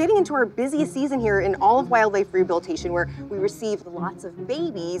actually, we're getting into our busiest season here in all of wildlife rehabilitation, where we receive lots of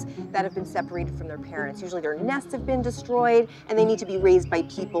babies that have been separated from their parents. Usually their nests have been destroyed, and they need to be raised by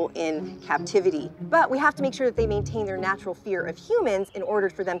people in captivity. But we have to make sure that they maintain their natural fear of humans in order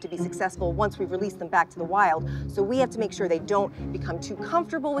for them to be successful once we release them back to the wild. So we have to make sure they don't become too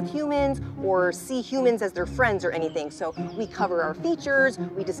comfortable with humans or see humans as their friends or anything. So we cover our features,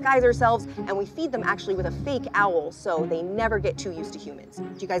 we disguise ourselves, and we feed them actually with a fake owl so they never get too used to humans.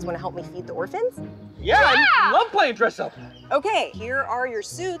 Do you guys want to help me feed the orphans? Yeah, I love playing dress up. Okay, here are your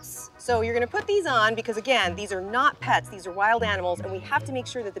suits. So you're gonna put these on because again, these are not pets, these are wild animals, and we have to make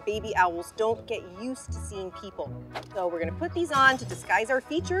sure that the baby owls don't get used to seeing people. So we're gonna put these on to disguise our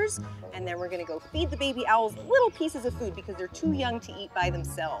features, and then we're gonna go feed the baby owls little pieces of food because they're too young to eat by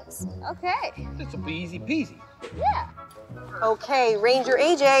themselves. Okay. This will be easy peasy. Yeah. Okay, Ranger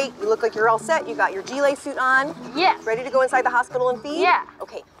AJ, you look like you're all set. You got your G-lay suit on. Yes. Ready to go inside the hospital and feed? Yeah.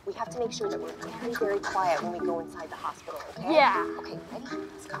 Okay, we have to make sure that we're very, very quiet when we go inside the hospital, okay? Yeah. Okay, ready?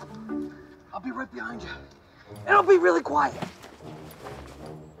 Let's go. I'll be right behind you. And I'll be really quiet.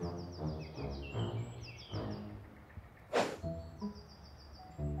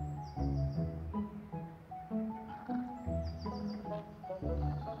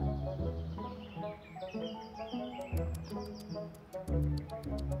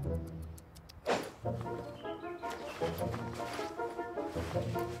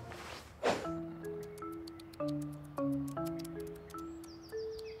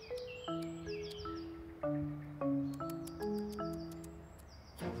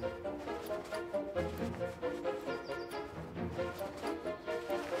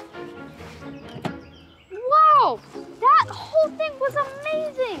 Wow, that whole thing was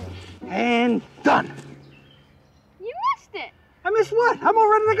amazing. And done. You missed it. I missed what? I'm all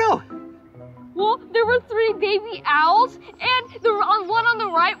ready to go. Well, there were 3 baby owls, and the one on the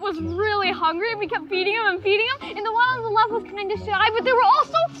right was really hungry, and we kept feeding him and feeding him, and the one on the left was kind of shy, but they were all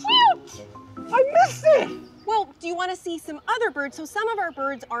so cute. I missed it. Well, do you want to see some other birds? So some of our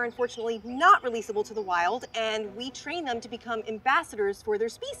birds are unfortunately not releasable to the wild, and we train them to become ambassadors for their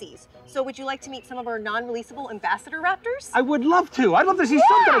species. So would you like to meet some of our non-releasable ambassador raptors? I would love to. I'd love to see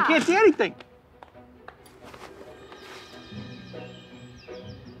something. I can't see anything.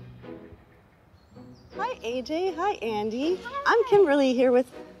 Hi, AJ. Hi, Andy. I'm Kimberly here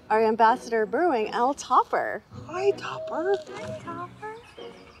with our ambassador brewing, L. Topper. Hi, Topper. Hi, Topper.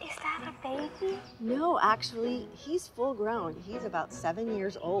 Is that a baby? No, actually, he's full grown. He's about 7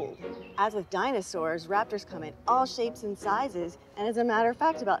 years old. As with dinosaurs, raptors come in all shapes and sizes. And as a matter of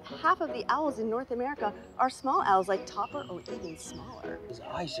fact, about half of the owls in North America are small owls like Topper or even smaller. His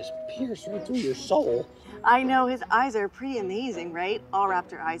eyes just pierce right through your soul. I know, his eyes are pretty amazing, right? All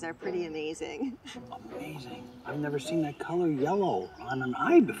raptor eyes are pretty amazing. Amazing. I've never seen that color yellow on an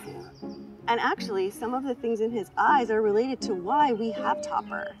eye before. And actually, some of the things in his eyes are related to why we have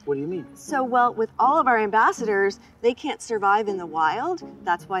Topper. What do you mean? So, well, with all of our ambassadors, they can't survive in the wild.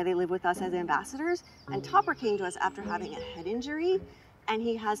 That's why they live with us as ambassadors. And Topper came to us after having a head injury, and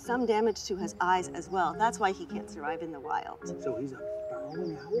he has some damage to his eyes as well. That's why he can't survive in the wild. So he's a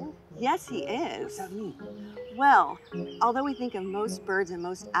burrowing owl? Yes, he is. What's that mean? Well, although we think of most birds and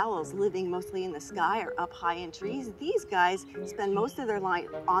most owls living mostly in the sky or up high in trees, these guys spend most of their life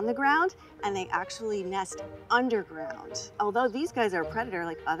on the ground, and they actually nest underground. Although these guys are a predator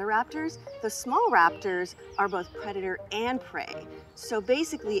like other raptors, the small raptors are both predator and prey. So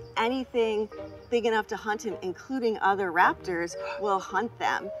basically anything big enough to hunt him, including other raptors, will hunt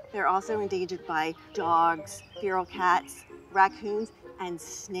them. They're also endangered by dogs, feral cats, raccoons, and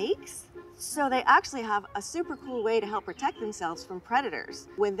snakes. So they actually have a super cool way to help protect themselves from predators.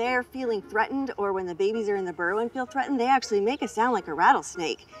 When they're feeling threatened or when the babies are in the burrow and feel threatened, they actually make a sound like a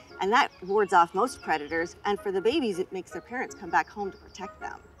rattlesnake. And that wards off most predators. And for the babies, it makes their parents come back home to protect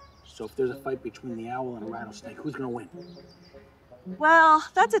them. So if there's a fight between the owl and a rattlesnake, who's gonna win? Well,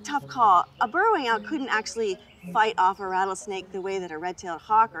 that's a tough call. A burrowing owl couldn't actually fight off a rattlesnake the way that a red-tailed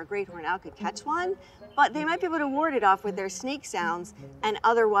hawk or a great horned owl could catch one, but they might be able to ward it off with their snake sounds and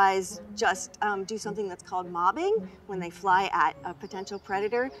otherwise just do something that's called mobbing when they fly at a potential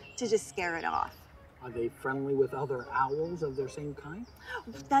predator to just scare it off. Are they friendly with other owls of their same kind?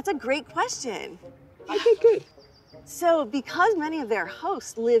 That's a great question. Okay, good. So because many of their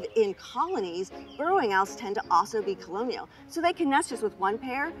hosts live in colonies, burrowing owls tend to also be colonial. So they can nest just with one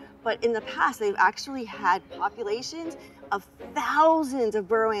pair, but in the past they've actually had populations of thousands of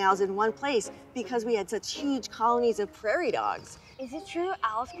burrowing owls in one place because we had such huge colonies of prairie dogs. Is it true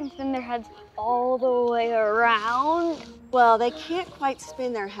owls can spin their heads all the way around? Well, they can't quite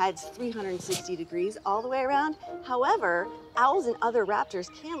spin their heads 360 degrees all the way around. However, owls and other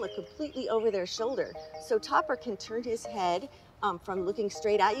raptors can look completely over their shoulder. So Topper can turn his head from looking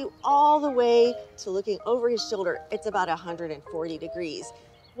straight at you all the way to looking over his shoulder. It's about 140 degrees.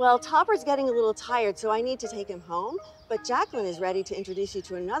 Well, Topper's getting a little tired, so I need to take him home, but Jacqueline is ready to introduce you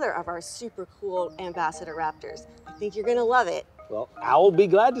to another of our super cool ambassador raptors. I think you're gonna love it. Well, I'll be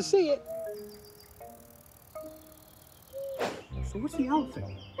glad to see it. So what's the owl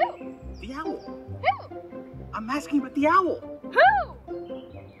thing? Who? The owl. Who? I'm asking about the owl. Who?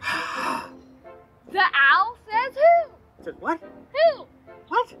 The owl says who? Says what? Who?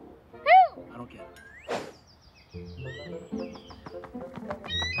 What? Who? I don't get it.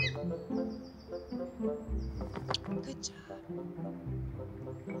 Good job.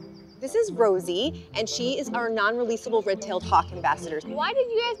 This is Rosie, and she is our non-releasable red-tailed hawk ambassador. Why did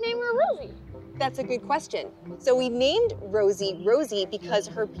you guys name her Rosie? That's a good question. So we named Rosie because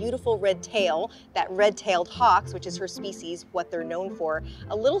her beautiful red tail, that red-tailed hawks, which is her species, what they're known for.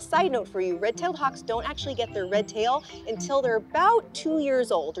 A little side note for you, red-tailed hawks don't actually get their red tail until they're about 2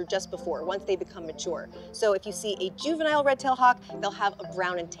 years old or just before, once they become mature. So if you see a juvenile red-tailed hawk, they'll have a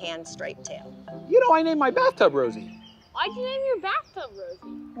brown and tan striped tail. You know, I named my bathtub Rosie. Why'd you name your bathtub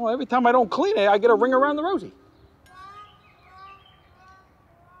Rosie? Well, every time I don't clean it, I get a ring around the Rosie.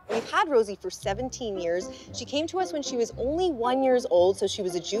 We've had Rosie for 17 years. She came to us when she was only 1 year old, so she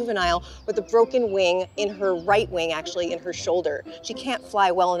was a juvenile with a broken wing in her right wing, actually, in her shoulder. She can't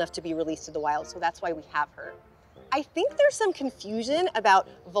fly well enough to be released to the wild, so that's why we have her. I think there's some confusion about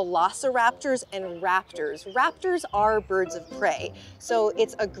velociraptors and raptors. Raptors are birds of prey. So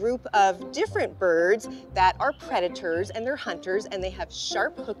it's a group of different birds that are predators and they're hunters, and they have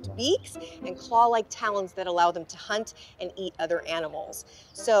sharp hooked beaks and claw-like talons that allow them to hunt and eat other animals.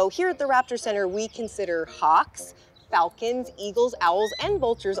 So here at the Raptor Center, we consider hawks, falcons, eagles, owls, and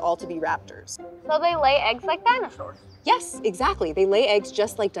vultures all to be raptors. So they lay eggs like dinosaurs. Yes, exactly. They lay eggs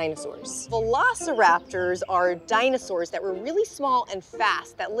just like dinosaurs. Velociraptors are dinosaurs that were really small and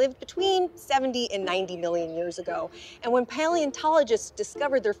fast that lived between 70 and 90 million years ago. And when paleontologists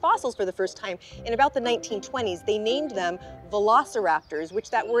discovered their fossils for the first time in about the 1920s, they named them velociraptors,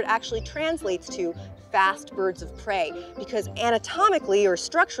 which that word actually translates to fast birds of prey, because anatomically or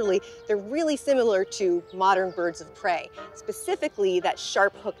structurally, they're really similar to modern birds of prey, specifically that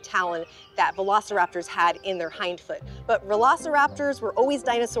sharp hooked talon that velociraptors had in their hind foot. but velociraptors were always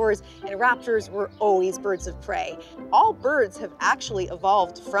dinosaurs and raptors were always birds of prey. All birds have actually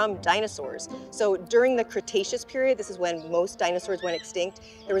evolved from dinosaurs. So during the Cretaceous period, this is when most dinosaurs went extinct,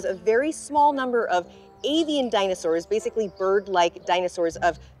 there was a very small number of avian dinosaurs, basically bird-like dinosaurs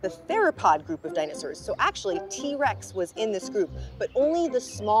of the theropod group of dinosaurs. So actually, T-Rex was in this group, but only the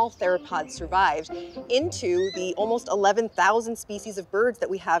small theropods survived into the almost 11,000 species of birds that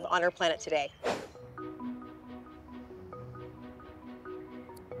we have on our planet today.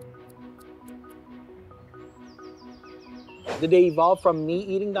 Did they evolve from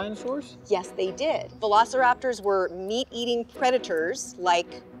meat-eating dinosaurs? Yes, they did. Velociraptors were meat-eating predators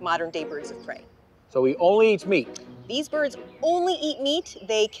like modern-day birds of prey. So he only eats meat. These birds only eat meat.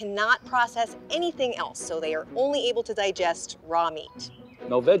 They cannot process anything else, so they are only able to digest raw meat.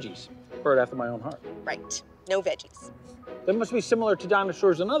 No veggies. Bird after my own heart. Right, no veggies. They must be similar to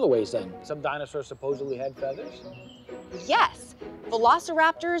dinosaurs in other ways then. Some dinosaurs supposedly had feathers. Yes,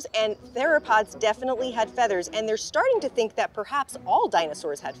 velociraptors and theropods definitely had feathers, and they're starting to think that perhaps all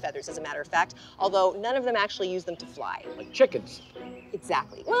dinosaurs had feathers, as a matter of fact, although none of them actually use them to fly. Like chickens.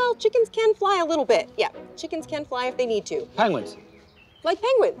 Exactly. Well, chickens can fly a little bit. Yeah, chickens can fly if they need to. Penguins. Like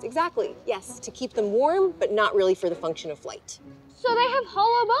penguins, exactly. Yes, to keep them warm, but not really for the function of flight. So they have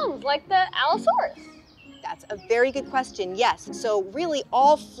hollow bones, like the Allosaurus. That's a very good question, yes. So really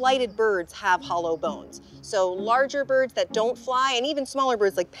all flighted birds have hollow bones. So larger birds that don't fly, and even smaller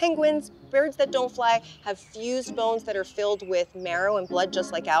birds like penguins, birds that don't fly, have fused bones that are filled with marrow and blood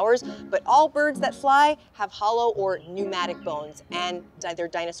just like ours. But all birds that fly have hollow or pneumatic bones, and their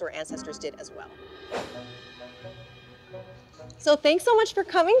dinosaur ancestors did as well. So thanks so much for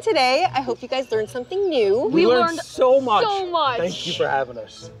coming today. I hope you guys learned something new. We learned so much. So much. Thank you for having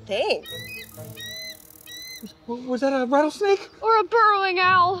us. Thanks. Was that a rattlesnake? Or a burrowing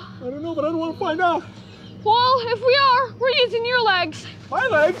owl. I don't know, but I don't want to find out. Well, if we are, we're using your legs. My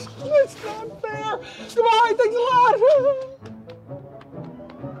legs? That's not fair. Goodbye, thanks a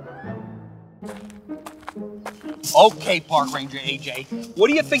lot. Okay, Park Ranger AJ, what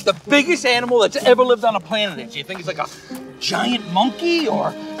do you think the biggest animal that's ever lived on a planet is? Do you think it's like a giant monkey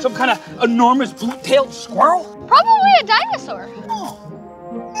or some kind of enormous blue-tailed squirrel? Probably a dinosaur. Oh,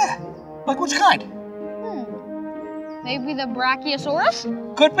 yeah. Like which kind? Maybe the Brachiosaurus?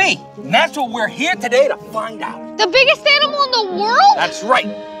 Could be. And that's what we're here today to find out. The biggest animal in the world? That's right.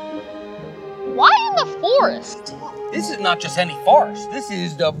 Why in the forest? This is not just any forest. This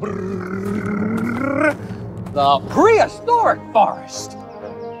is the prehistoric forest.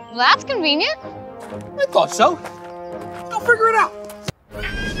 Well, that's convenient. I thought so. Go figure it out.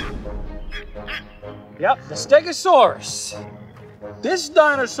 Yep, the Stegosaurus. This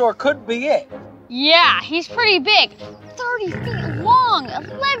dinosaur could be it. Yeah, he's pretty big. 30 feet long,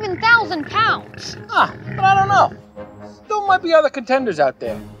 11,000 pounds. Huh, but I don't know. Still might be other contenders out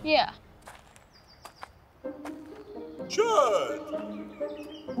there. Yeah. Chud!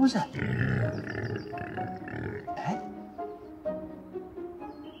 What was that? That?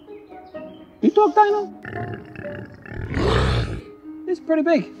 You talk, Dino? It's pretty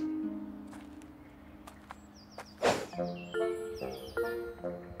big.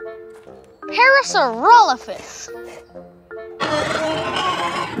 Parasaurolophus.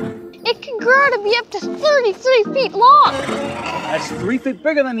 It can grow to be up to 33 feet long. That's 3 feet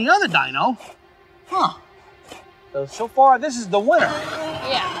bigger than the other dino. Huh. So far, this is the winner.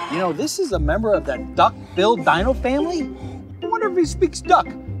 Yeah. You know, this is a member of the duck-billed dino family. I wonder if he speaks duck.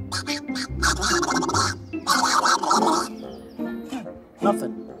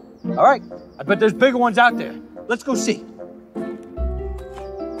 Nothing. All right, I bet there's bigger ones out there. Let's go see.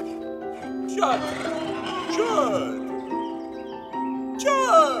 Chud! Chud!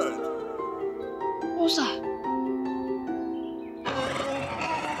 Chud! What was that?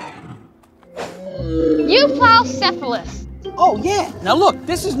 Euplocephalus. Oh, yeah. Now look,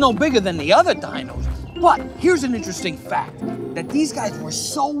 this is no bigger than the other dinos. But here's an interesting fact, that these guys were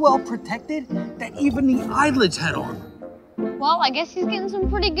so well protected that even the eyelids had on. Well, I guess he's getting some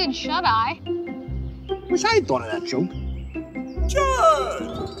pretty good shut-eye. Wish I had thought of that joke.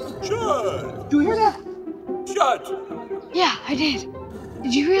 Chud! Chud! Did you hear that? Chud! Yeah, I did.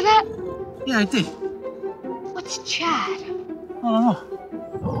 Did you hear that? Yeah, I did. What's Chad? I don't know.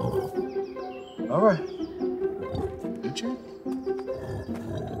 All right. You check?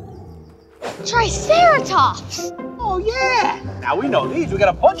 Triceratops. Oh, yeah. Now we know these. We got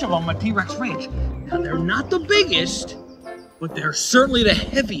a bunch of them at T-Rex Ranch. Now, they're not the biggest, but they're certainly the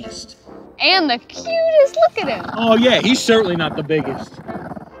heaviest. And the cutest. Look at him. Oh, yeah, he's certainly not the biggest.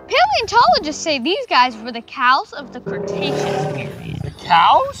 Paleontologists say these guys were the cows of the Cretaceous period. The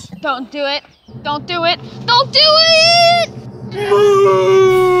cows? Don't do it. Don't do it. Don't do it!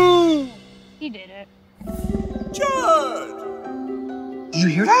 He did it. Chad! Did you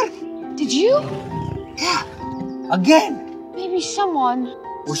hear that? Did you? Yeah. Again. Maybe someone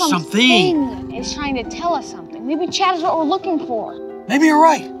Or something is trying to tell us something. Maybe Chad is what we're looking for. Maybe you're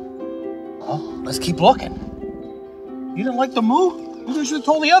right. Well, let's keep looking. You didn't like the moo? You should have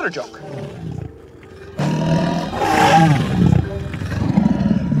told the other joke.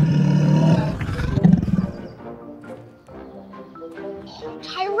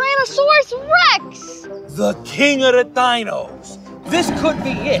 Tyrannosaurus Rex! The king of the dinos. This could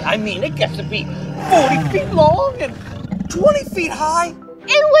be it. I mean, it gets to be 40 feet long and 20 feet high.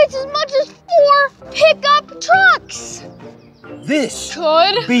 It weighs as much as 4 pickup trucks. This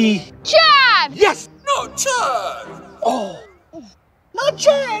could be Chad! Yes! No, Chad! Oh. Not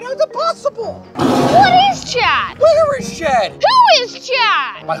Chad! How's it possible? What is Chad? Where is Chad? Who is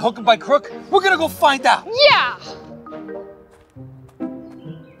Chad? By hook or by crook? We're gonna go find out. Yeah!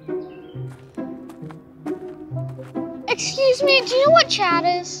 Excuse me, do you know what Chad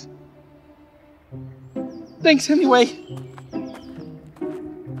is? Thanks anyway.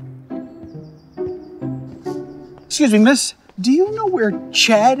 Excuse me, miss. Do you know where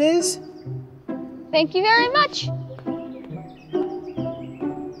Chad is? Thank you very much.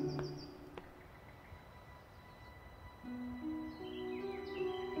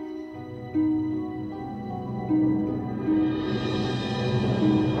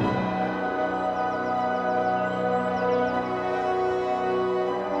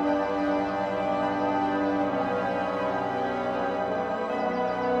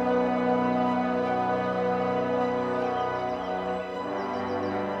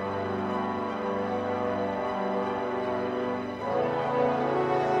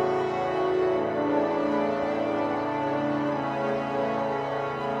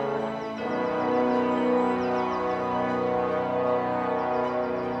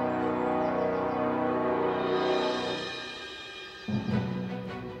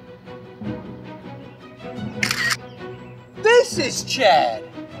 This is Chad.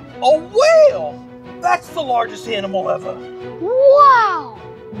 A whale! That's the largest animal ever. Wow!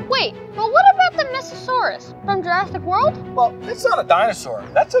 Wait, but what about the Mesosaurus from Jurassic World? Well, it's not a dinosaur.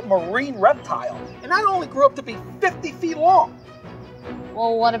 That's a marine reptile. And that only grew up to be 50 feet long.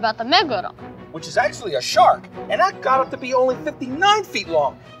 Well, what about the Megalodon? Which is actually a shark. And that got up to be only 59 feet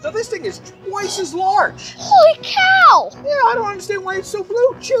long. So this thing is twice as large. Holy cow! Yeah, I don't understand why it's so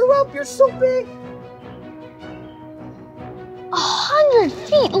blue. Cheer up, you're so big. 100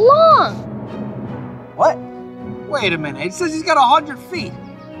 feet long! What? Wait a minute, it says he's got 100 feet.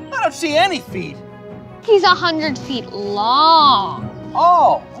 I don't see any feet. He's 100 feet long.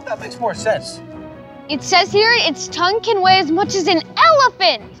 Oh, well, that makes more sense. It says here its tongue can weigh as much as an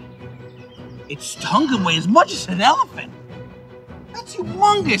elephant. Its tongue can weigh as much as an elephant? That's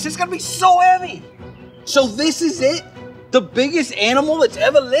humongous, it's gonna be so heavy. So this is it? The biggest animal that's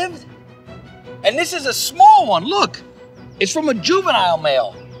ever lived? And this is a small one, look. It's from a juvenile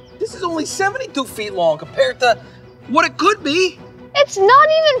male. This is only 72 feet long compared to what it could be. It's not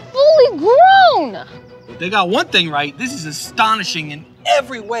even fully grown. But they got one thing right. This is astonishing in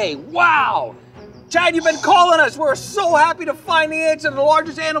every way. Wow. Chad, you've been calling us. We're so happy to find the answer to the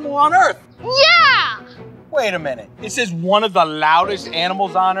largest animal on Earth. Yeah. Wait a minute. It says one of the loudest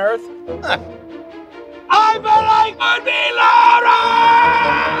animals on Earth? Huh. I bet I could be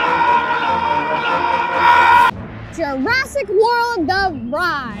louder! Jurassic World, the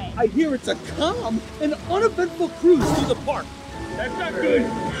ride. I hear it's a calm and uneventful cruise through the park. That's not good.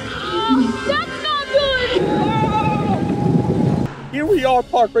 That's not good. Here we are,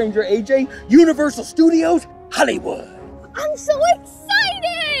 Park Ranger AJ, Universal Studios, Hollywood. I'm so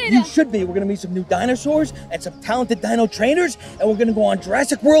excited. You should be. We're gonna meet some new dinosaurs and some talented dino trainers, and we're gonna go on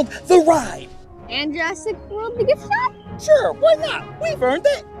Jurassic World, the ride. And Jurassic World, the gift shop? Sure, why not? We've earned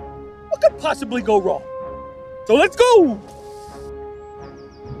it. What could possibly go wrong? So let's go!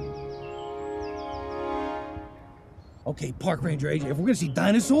 Okay, Park Ranger AJ, if we're gonna see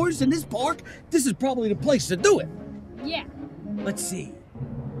dinosaurs in this park, this is probably the place to do it. Yeah. Let's see.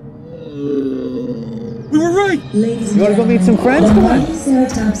 We were right! Ladies You wanna go meet some friends? Come on.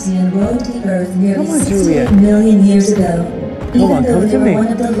 Ceratopsian roamed the Earth nearly Come on, 68 Juliet. million years ago. Come on, come to me.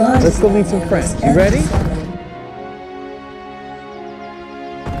 Let's go meet some friends. You ready?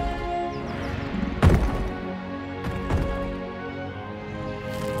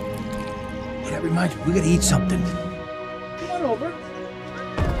 That reminds me, we gotta eat something. Come on over.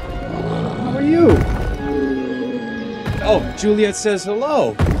 How are you? Oh, Juliet says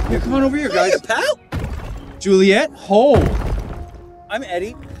hello. Here, come on over here, guys. Hey, pal. Juliet, hold. I'm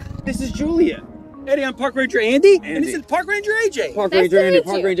Eddie. This is Juliet. Eddie, I'm Park Ranger Andy. And this is Park Ranger AJ. Park Ranger Andy,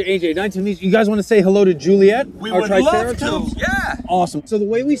 Park Ranger AJ. Nice to meet you. You guys want to say hello to Juliet? We our would love Triceratops? to. Yeah. Awesome. So the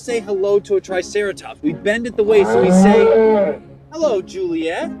way we say hello to a Triceratops, we bend it the way so we say, hello,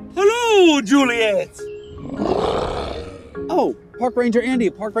 Juliet. Hello, Juliet. Oh, Park Ranger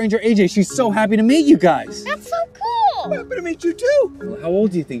Andy, Park Ranger AJ. She's so happy to meet you guys. That's so cool. Happy to meet you too. How old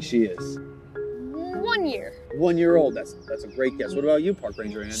do you think she is? 1 year. 1 year old. That's a great guess. What about you, Park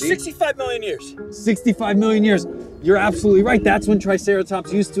Ranger Andy? 65 million years. 65 million years. You're absolutely right. That's when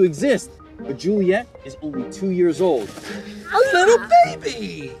Triceratops used to exist. But Juliet is only 2 years old. A little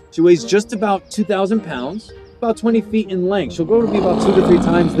baby. She weighs just about 2,000 pounds, about 20 feet in length. She'll grow to be about 2 to 3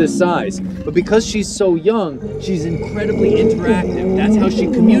 times this size. But because she's so young, she's incredibly interactive. That's how she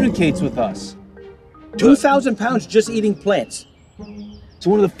communicates with us. 2,000 pounds just eating plants. So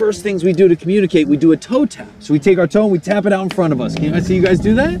one of the first things we do to communicate, we do a toe tap. So we take our toe and we tap it out in front of us. Can I see you guys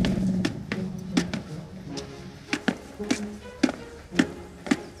do that?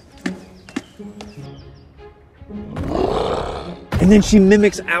 And then she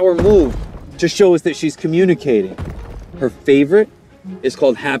mimics our move to show us that she's communicating. Her favorite is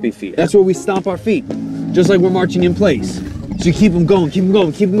called happy feet. That's where we stomp our feet, just like we're marching in place. So you keep them going, keep them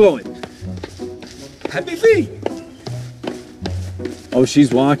going, keep them going. Happy feet. Oh,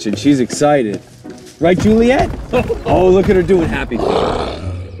 she's watching. She's excited. Right, Juliet? Oh, look at her doing happy feet.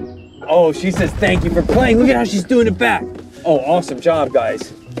 Oh, she says thank you for playing. Look at how she's doing it back. Oh, awesome job,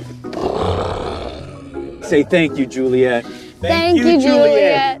 guys. Say thank you, Juliet. Thank you,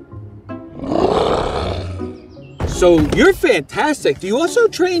 Juliet. So you're fantastic. Do you also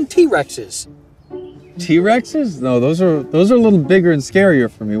train T-Rexes? T-Rexes? No, those are a little bigger and scarier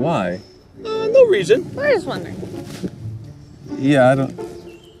for me. Why? No reason. We're just wondering. Yeah,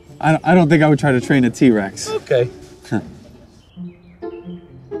 I don't think I would try to train a T-Rex. Okay. So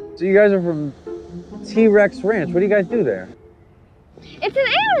you guys are from T-Rex Ranch. What do you guys do there? It's an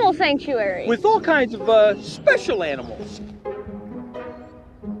animal sanctuary. With all kinds of special animals.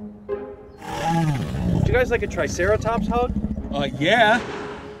 Would you guys like a Triceratops hug? Yeah.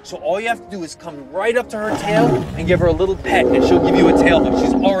 So all you have to do is come right up to her tail and give her a little pet, and she'll give you a tail hug.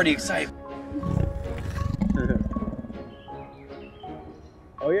 She's already excited.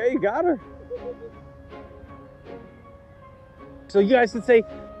 Oh yeah, you got her. So you guys can say,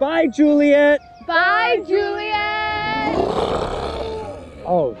 bye, Juliet. Bye, Juliet.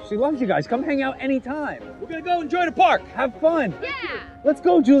 Oh, she loves you guys. Come hang out anytime. We're gonna go enjoy the park. Have fun. Yeah. Let's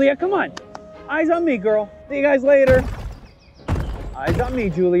go, Juliet. Come on. Eyes on me, girl. See you guys later. Eyes on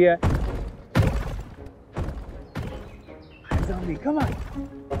me, Juliet. Eyes on me. Come on.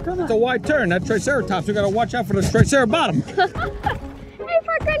 Come on. It's a wide turn. That Triceratops, we gotta watch out for the Tricerabottom. Hey,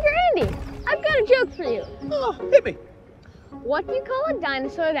 Park Ranger Andy, I've got a joke for you. Oh, hit me. What do you call a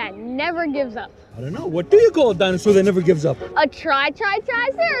dinosaur that never gives up? I don't know. What do you call a dinosaur that never gives up? A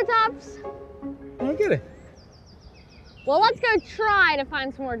triceratops. I don't get it. Well, let's go try to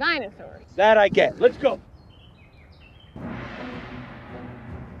find some more dinosaurs. That I get. Let's go.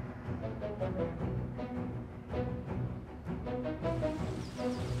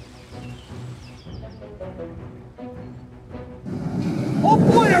 Oh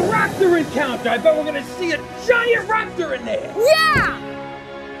boy, a Raptor encounter! I bet we're gonna see a giant Raptor in there! Yeah!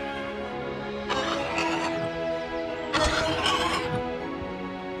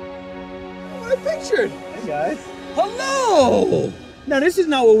 What I pictured! Hey guys. Hello! Now this is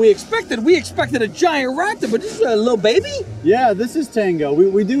not what we expected. We expected a giant Raptor, but this is a little baby? Yeah, this is Tango.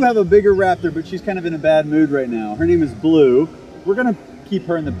 We do have a bigger Raptor, but she's kind of in a bad mood right now. Her name is Blue. We're gonna keep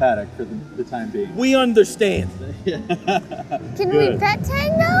her in the paddock for the time being. We understand. Can we pet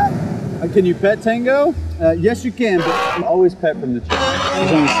Tango? Can you pet Tango? Yes, you can, but you always pet from the child.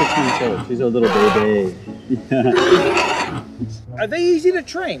 She's only 6 months old. She's a little baby. Yeah. Are they easy to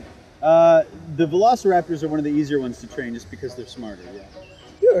train? The Velociraptors are one of the easier ones to train just because they're smarter, yeah.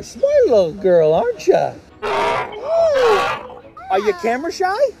 You're a smart little girl, aren't you? Are you camera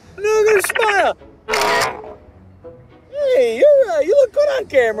shy? No, I'm gonna smile. Hey, you look good on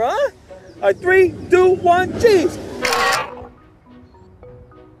camera, huh? All right, 3, 2, 1, cheese.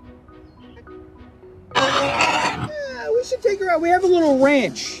 We should take her out. We have a little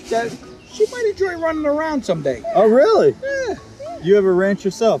ranch that she might enjoy running around someday. Oh, really? Yeah. You have a ranch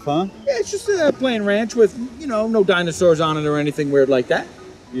yourself, huh? Yeah, it's just a plain ranch with, you know, no dinosaurs on it or anything weird like that.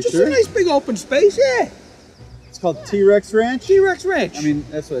 You just sure? a nice big open space, yeah. It's called T-Rex Ranch? T-Rex Ranch. I mean,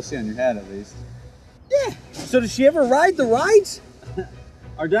 that's what I see on your hat at least. Yeah. So does she ever ride the rides?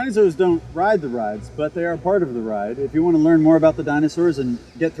 Our dinosaurs don't ride the rides, but they are part of the ride. If you want to learn more about the dinosaurs and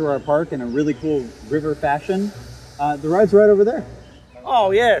get through our park in a really cool river fashion, the ride's right over there.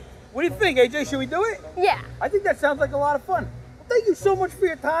 Oh, yeah. What do you think, AJ? Should we do it? Yeah. I think that sounds like a lot of fun. Well, thank you so much for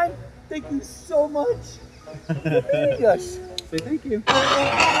your time. Thank you so much for meeting us. Say thank you.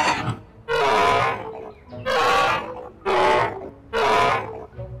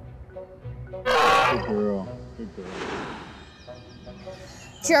 Good girl. Good girl.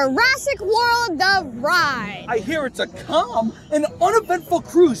 Jurassic World the ride. I hear it's a calm and uneventful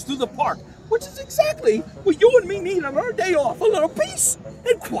cruise through the park, which is exactly what you and me need on our day off. A little peace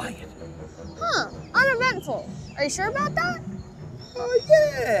and quiet. Huh, uneventful. Are you sure about that?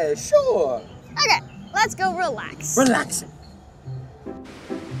 Yeah, sure. Okay, let's go relax. Relaxing.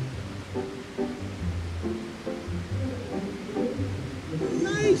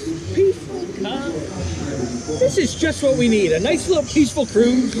 Nice, peaceful, calm. This is just what we need, a nice little peaceful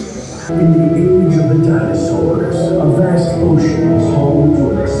cruise. In the age of the dinosaurs, a vast ocean is home to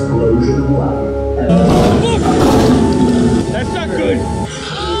an explosion of life. Look! That's not good.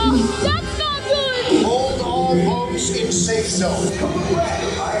 That's not good! Hold all boats in safe zone.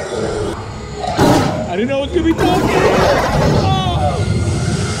 I didn't know it was gonna be talking.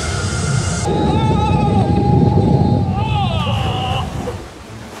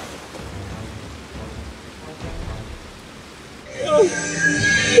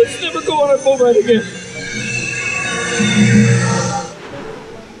 Let's never go on a boat ride again.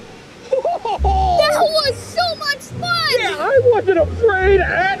 That was so much fun! Yeah, I wasn't afraid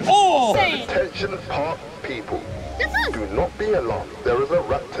at all. Same. Attention park people. That's us. Do not be alarmed. There is a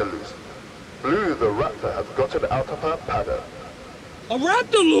raptor loose. Blue the raptor has gotten out of her paddock. A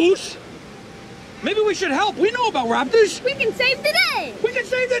raptor loose? Maybe we should help. We know about raptors. We can save the day. We can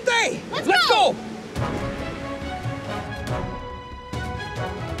save the day. Let's go.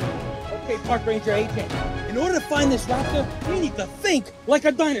 Okay, Park Ranger AJ. In order to find this raptor, we need to think like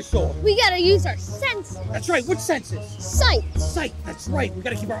a dinosaur. We gotta use our senses. That's right. What senses? Sight. Sight. That's right. We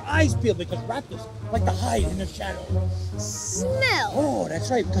gotta keep our eyes peeled because raptors like to hide in the shadow. Smell. Oh, that's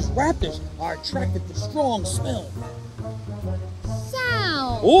right. Because raptors are attracted to strong smell.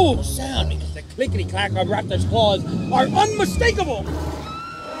 Sound. Oh, sound. Because the clickety-clack of raptors' claws are unmistakable.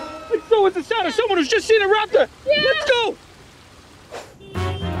 And so is the sound of someone who's just seen a raptor. Yeah. Let's go.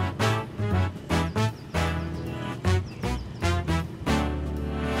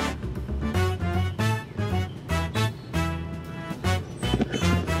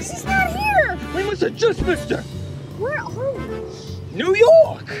 She's not here. We must have just missed her. Where are we? New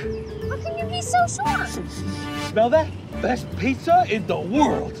York. How can you be so sure? Smell that? Best pizza in the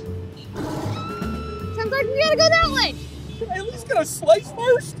world. Sounds like we gotta go that way. Can I at least get a slice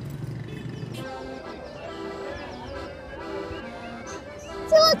first? I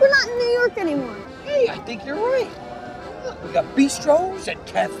feel like we're not in New York anymore. Hey, I think you're right. Look, we got bistros and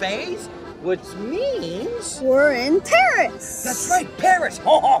cafes, which means we're in Paris. That's right, Paris.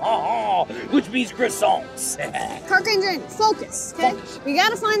 Ha ha ha ha. Which means croissants. Park Ranger, focus. Okay, we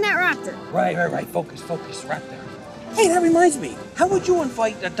gotta find that raptor. Right. Focus, raptor. Hey, that reminds me. How would you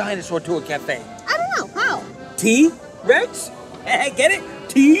invite a dinosaur to a cafe? I don't know. How? T-Rex? Get it?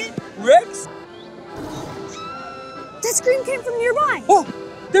 T-Rex? That scream came from nearby. Oh,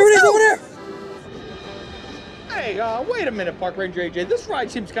 there it is over there. Hey, wait a minute, Park Ranger AJ. This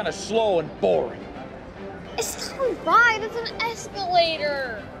ride seems kind of slow and boring. It's not a ride, it's an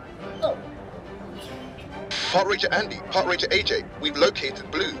escalator. Oh. Park Ranger Andy, Park Ranger AJ, we've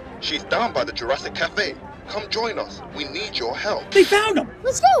located Blue. She's down by the Jurassic Cafe. Come join us. We need your help. They found him.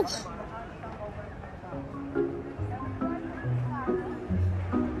 Let's go.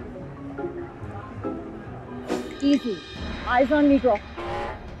 Easy. Eyes on me, girl.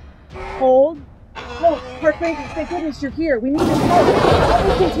 Hold. No, Park Ranger, thank goodness you're here. We need your help. Help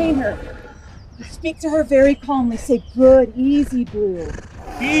me contain her. Speak to her very calmly. Say, good, easy, Blue.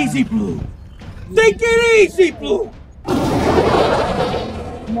 Easy, Blue. Take it easy, Blue.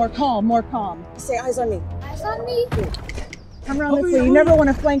 More calm, more calm. Say, eyes on me. Eyes on me? Come around this way. You never want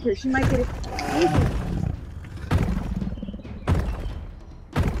to flank her. She might get it.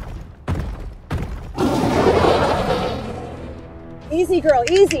 Easy, girl,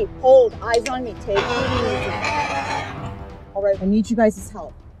 easy. Hold, eyes on me. Take it easy. All right, I need you guys'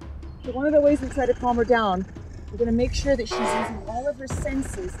 help. So one of the ways we try to calm her down, we're going to make sure that she's using all of her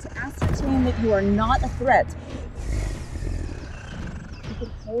senses to ascertain that you are not a threat. You can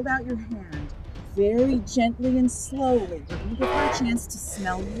hold out your hand very gently and slowly. We're going to give her a chance to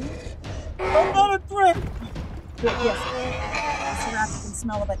smell you. I'm not a threat. Good, yes. This raptor can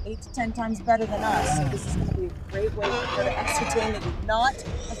smell about 8 to 10 times better than us. So this is going to be a great way for her to ascertain that you're not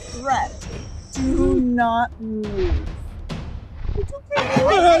a threat. Do not move. It's okay.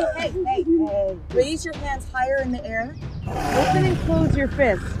 Hey. Raise your hands higher in the air. Open and close your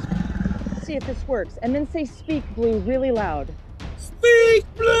fists. see if this works. And then say speak, Blue, really loud. Speak,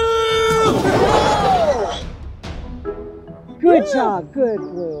 Blue! Good job, good,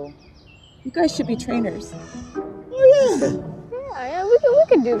 Blue. You guys should be trainers. Oh, yeah. Yeah, we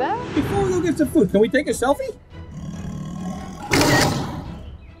can do that. Before we go get some food, can we take a selfie?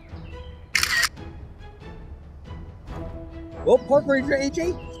 Well, Park Ranger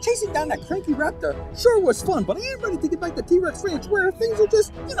AJ, chasing down that cranky raptor sure was fun, but I am ready to get back to T-Rex Ranch where things are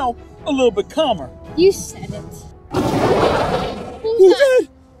just, you know, a little bit calmer. You said it. Who's that?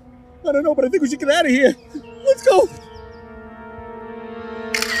 I don't know, but I think we should get out of here. Let's go.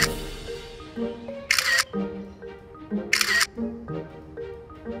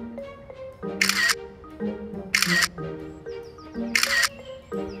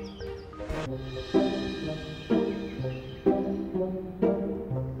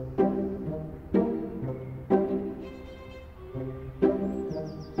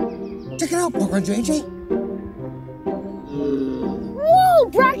 Check it out, Park Ranger AJ. Whoa,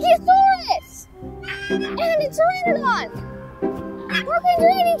 Brachiosaurus! And a Pteranodon! Park Ranger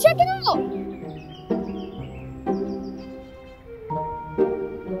Andy, check it out!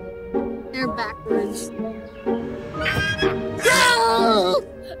 They're backwards.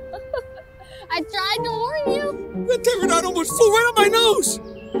 I tried to warn you. The Pteranodon almost flew right up my nose. I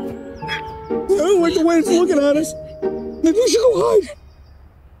don't like the way it's looking at us. Maybe we should go hide.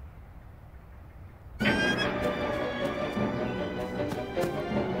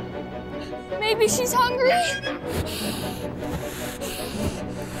 Maybe she's hungry.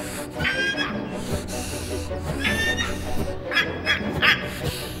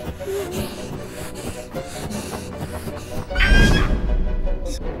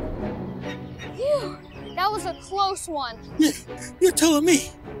 Phew, that was a close one. Yeah, you're telling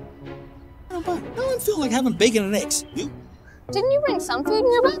me. But now I'm feeling like having bacon and eggs. You? Didn't you bring some food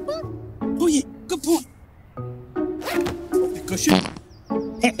in your backpack? Oh yeah, good point. Cushion.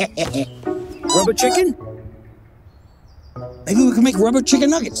 Rubber chicken? Maybe we can make rubber chicken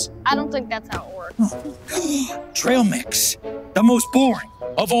nuggets. I don't think that's how it works. Trail mix. The most boring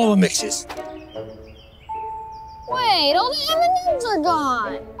of all the mixes. Wait, all the M&Ms are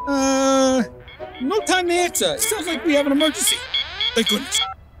gone. No time to answer. It sounds like we have an emergency. Thank goodness.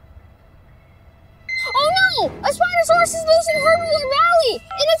 Oh no! A Spinosaurus is loose in Herbular Valley,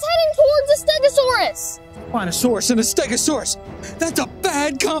 and it's heading towards a Stegosaurus. Spinosaurus and a Stegosaurus. That's a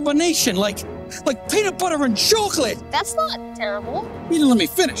bad combination, like peanut butter and chocolate. That's not terrible. You didn't let me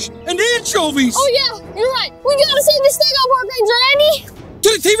finish. And anchovies. Oh yeah, you're right. We gotta save the Stego, Park Ranger Andy. To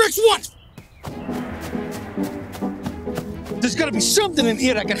the T-Rex 1. There's gotta be something in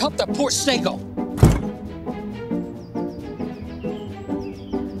here that can help that poor Stego.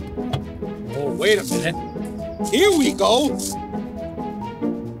 Oh, wait a minute. Here we go.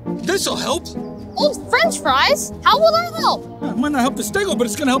 This'll help. Old French fries? How will that help? It might not help the Stego, but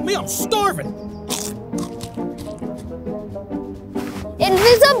it's gonna help me. I'm starving.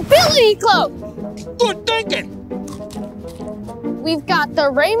 Invisibility cloak. Good thinking. We've got the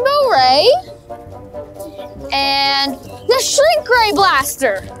Rainbow Ray and the Shrink Ray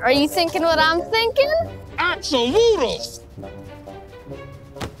Blaster. Are you thinking what I'm thinking? Absolutely.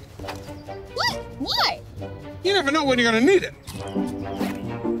 What? Why? You never know when you're gonna need it.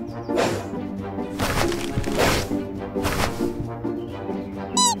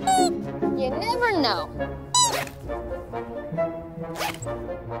 You never know.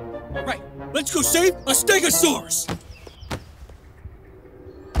 All right, let's go save a Stegosaurus.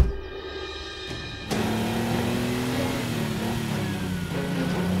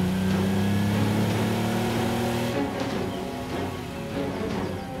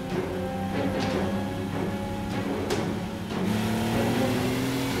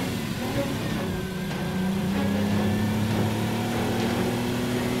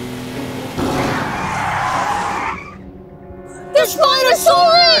 The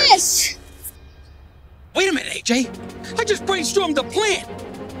Spinosaurus! Wait a minute, AJ. I just brainstormed a plan.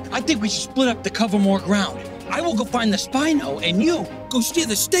 I think we should split up to cover more ground. I will go find the Spino, and you go steer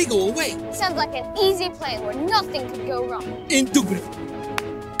the Stego away. Sounds like an easy plan where nothing could go wrong. Indubitably.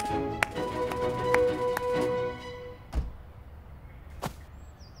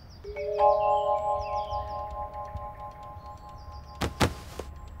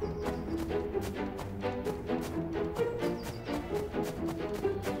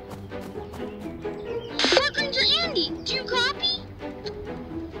 Park Ranger Andy, do you copy?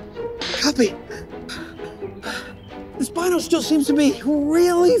 Copy. The Spino still seems to be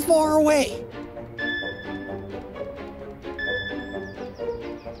really far away.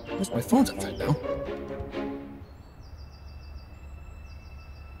 Where's my phone's upside down?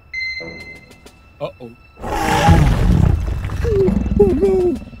 Uh-oh. Oh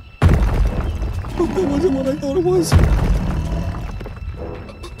no! Oh, that wasn't what I thought it was.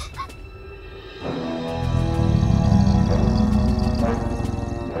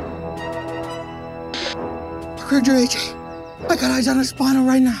 Ranger AJ, I got eyes on a spino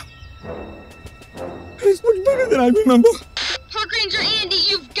right now. It's much bigger than I remember. Park Ranger Andy,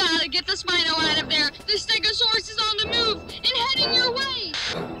 you've got to get the spino out of there. The Stegosaurus is on the move and heading your way.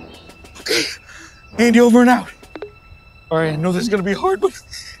 Okay, Andy, over and out. All right, I know this is gonna be hard, but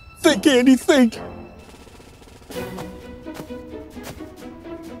think, Andy, think.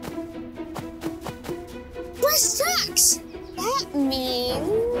 Fresh tracks! That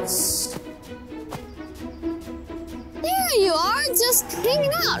means... There you are, just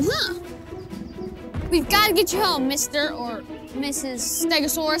hanging out, huh? We've got to get you home, Mr. or Mrs.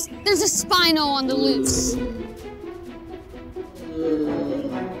 Stegosaurus. There's a spino on the loose.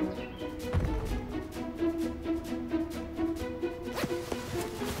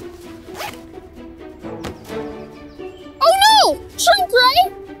 Oh no! Shrink ray!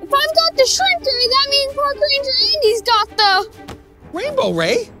 If I've got the shrink ray, that means Park Ranger Andy's got the... Rainbow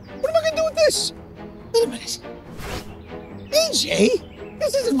Ray? What am I gonna do with this? Wait a minute. AJ,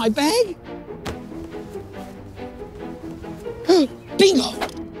 this isn't my bag. Bingo!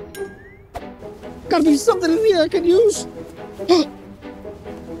 Gotta be something in here I can use.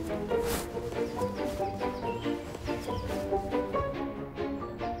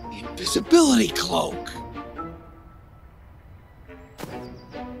 Invisibility cloak.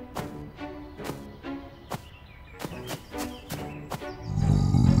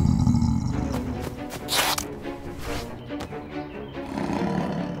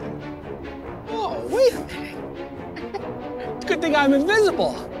 Oh, wait a minute. It's a good thing I'm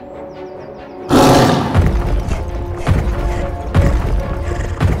invisible.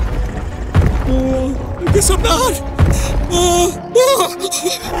 I guess I'm not.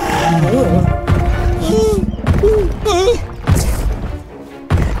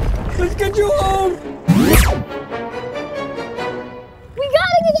 Let's get you home. We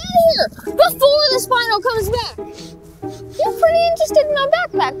gotta get out of here before the spino comes back. You're pretty interested in my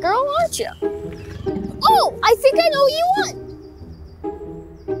backpack, girl, aren't you? Oh, I think I know what you want.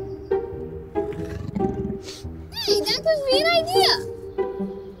 Hey, that gives me an idea.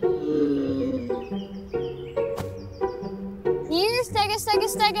 Here, Stego, Stego,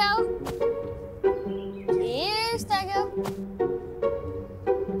 Stego. Here, Stego.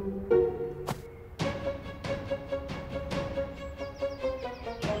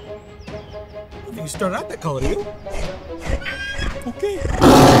 You start out that color, you? Okay.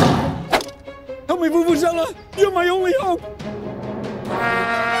 Help me, Vuvuzela. You're my only hope.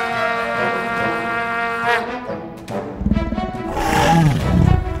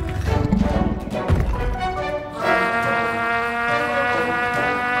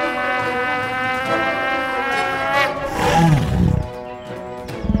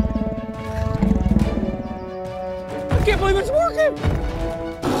 I can't believe it's working.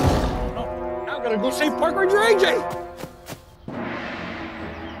 Now I gotta go save Park Ranger AJ.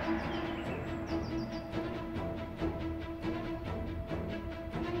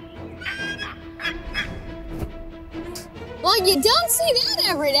 Well, you don't see that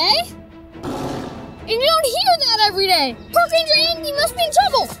every day. And you don't hear that every day. Park Ranger Andy must be in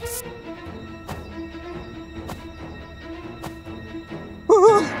trouble.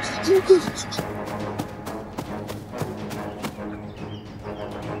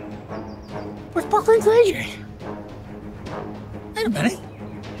 Where's Park Ranger AJ? Wait a minute.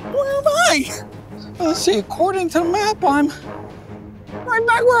 Where am I? Let's see, according to the map, I'm right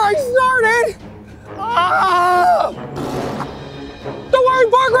back where I started. Ah! Don't worry,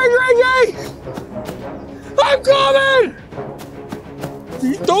 Park Ranger AJ! I'm coming!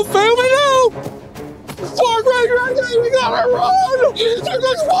 Don't fail me now! Park Ranger AJ, we gotta run! There's a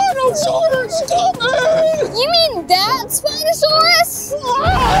Spinosaurus coming! You mean that Spinosaurus?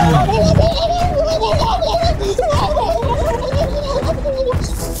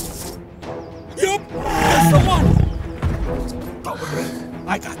 Yup, that's the one! Stop with me. I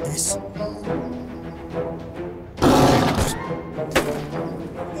got this.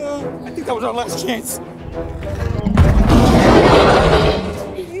 I think that was our last chance.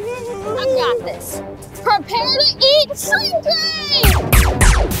 I got this. Prepare to eat shrink ray!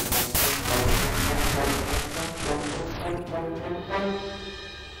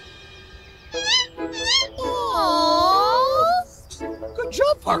 Aww. Good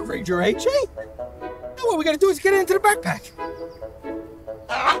job, Park Ranger AJ. Now what we gotta do is get into the backpack.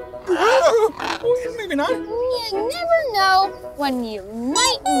 Maybe not. You never know when you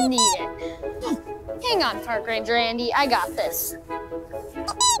might need it. Hang on, Park Ranger Andy, I got this.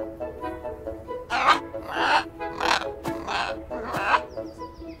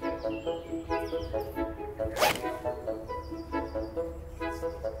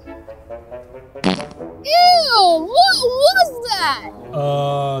 Ew, what was that?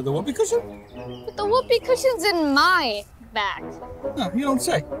 The whoopee cushion? But the whoopee cushion's in my bag. Oh, you don't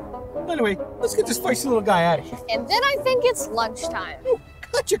say. Anyway, let's get this feisty little guy out of here. And then I think it's lunchtime. Oh,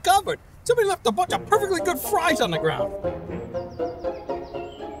 got you covered. Somebody left a bunch of perfectly good fries on the ground.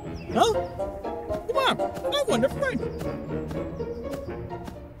 Huh? Come on, I wonder, Frank.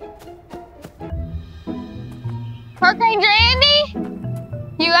 Park Ranger Andy?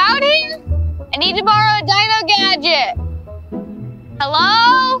 You out here? I need to borrow a dino gadget.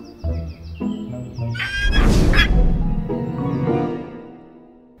 Hello?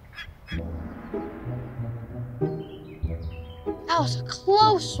 That was a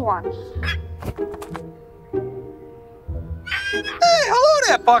close one. Hey, hello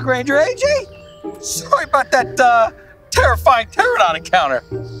there, Park Ranger AJ. Sorry about that terrifying Pteranodon encounter.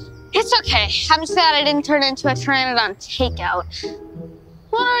 It's okay. I'm sad I didn't turn into a Pteranodon takeout.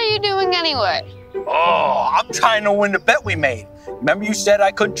 What are you doing anyway? Oh, I'm trying to win the bet we made. Remember you said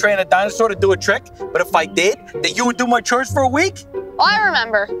I couldn't train a dinosaur to do a trick, but if I did, that you would do my chores for a week? Oh, I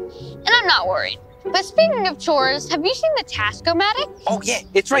remember. And I'm not worried. But speaking of chores, have you seen the Tascomatic? Oh yeah,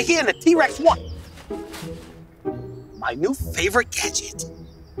 it's right here in the T-Rex 1. My new favorite gadget.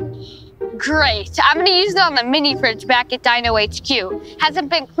 Great. I'm gonna use it on the mini fridge back at Dino HQ. Hasn't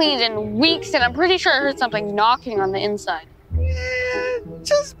been cleaned in weeks, and I'm pretty sure I heard something knocking on the inside. Yeah,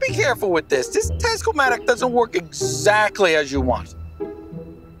 just be careful with this. This Tascomatic doesn't work exactly as you want.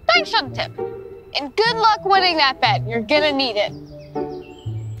 Thanks for the tip. And good luck winning that bet. You're gonna need it.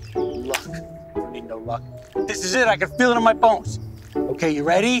 Luck. I don't need no luck. This is it. I can feel it in my bones. Okay, you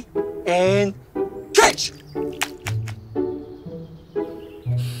ready? And catch!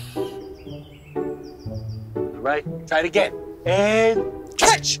 All right, try it again. And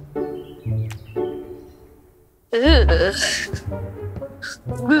catch! Ugh.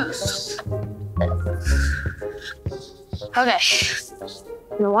 Okay.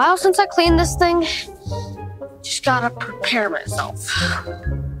 Been a while since I cleaned this thing. Just gotta prepare myself.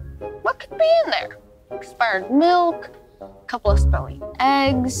 What could be in there? Expired milk, a couple of spelling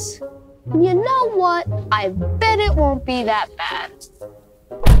eggs. You know what? I bet it won't be that bad.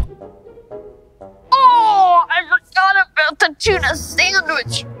 Oh, I forgot about the tuna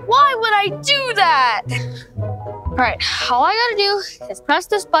sandwich. Why would I do that? All right, all I gotta do is press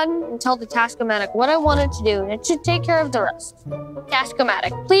this button and tell the Tascomatic what I want it to do, and it should take care of the rest.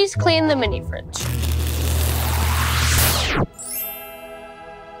 Tascomatic, please clean the mini fridge.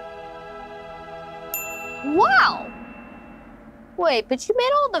 Wow! Wait, but you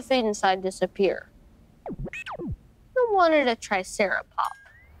made all the food inside disappear. I wanted a Tricerapop.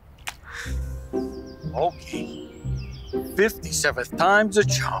 Okay. 57th time's a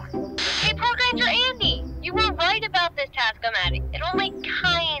charm. Hey, Park Ranger Andy, you were right about this Tascomatic. It only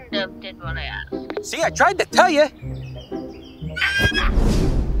kind of did what I asked. See, I tried to tell you.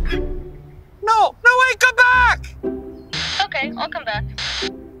 No, wait, come back! Okay, I'll come back.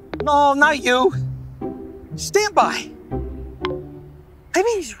 No, not you. Stand by. Maybe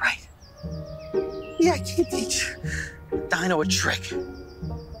he's right. Yeah, I can't teach Dino a trick.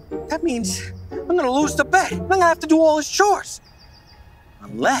 That means I'm gonna lose the bet. I'm gonna have to do all his chores.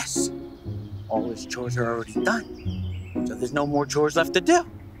 Unless all his chores are already done. So there's no more chores left to do.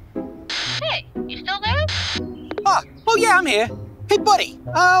 Hey, you still there? Oh yeah, I'm here. Hey, buddy,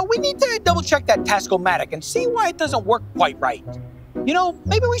 we need to double check that Tascomatic and see why it doesn't work quite right. You know,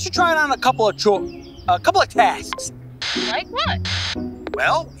 maybe we should try it on a couple of tasks. Like what?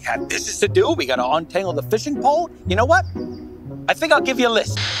 Well, we have dishes to do. We gotta untangle the fishing pole. You know what? I think I'll give you a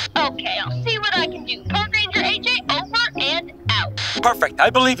list. Okay, I'll see what I can do. Park Ranger AJ, over and out. Perfect, I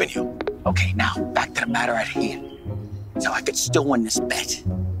believe in you. Okay, now, back to the matter at hand. So I could still win this bet.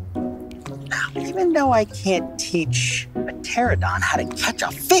 Now, even though I can't teach a Pteranodon how to catch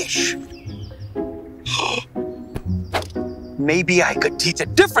a fish, maybe I could teach a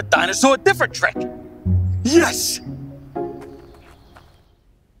different dinosaur a different trick. Yes!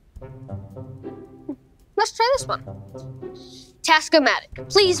 Let's try this one. Tascomatic,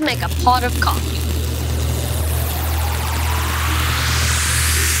 please make a pot of coffee.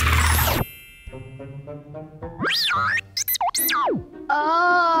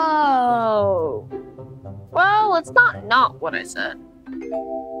 Oh. Well, it's not what I said.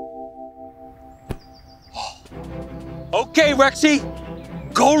 Okay, Rexy,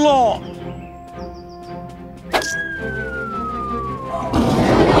 go long.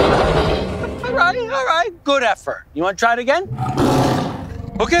 All Good effort. You want to try it again?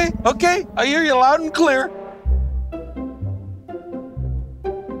 Okay, okay. I hear you loud and clear.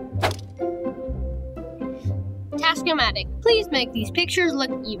 Task-O-Matic, please make these pictures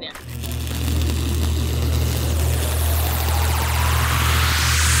look even.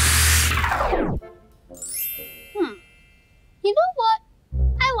 You know what?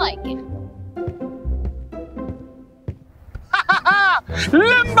 I like it.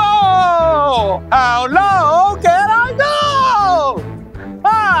 Limbo! How low can I go?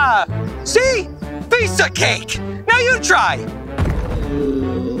 Ah, see? Piece of cake. Now you try.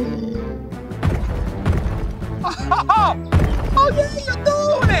 Oh yeah, you're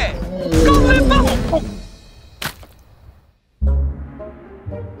doing it. Go Limbo.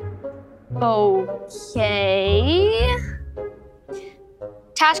 Okay.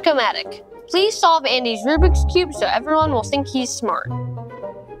 Task-O-Matic, please solve Andy's Rubik's Cube so everyone will think he's smart.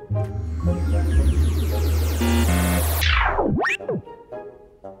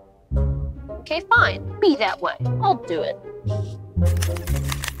 Okay, fine. Be that way. I'll do it.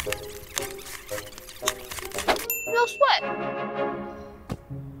 No sweat.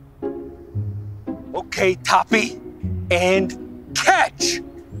 Okay, Toppy. And catch.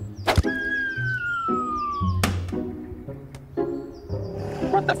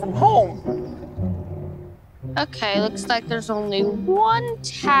 Brought that from home. Okay, looks like there's only one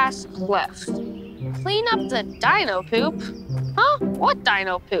task left. Clean up the dino poop. Huh? What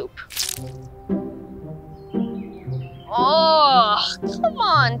dino poop? Oh, come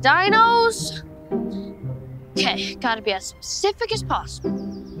on, dinos. Okay, gotta be as specific as possible.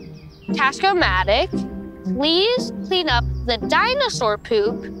 Task-O-Matic, please clean up the dinosaur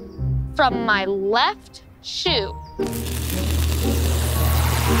poop from my left shoe.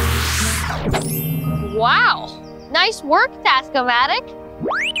 Wow, nice work, Task-O-Matic.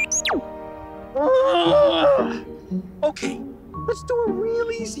 Okay, let's do a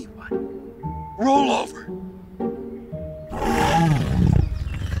real easy one. Roll over.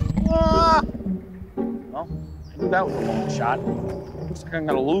 Well, I knew that was a long shot. Looks like I'm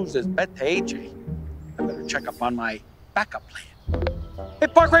gonna lose this bet to AJ. I better check up on my backup plan. Hey,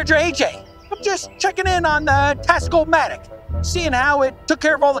 Park Ranger AJ, I'm just checking in on the Task-O-Matic, seeing how it took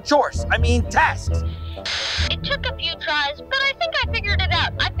care of all the chores. I mean, tasks. It took a few tries, but I think I figured it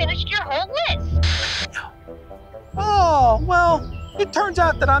out. I finished your whole list. Oh, well, it turns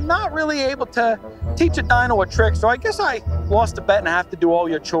out that I'm not really able to teach a dino a trick, so I guess I lost a bet and I have to do all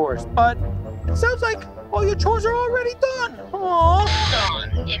your chores. But it sounds like all your chores are already done. Aww.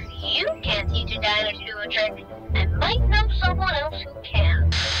 Hold on. If you can't teach a dino to do a trick, I might know someone else who can.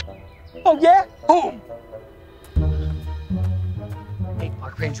 Oh, yeah? Boom. Hey,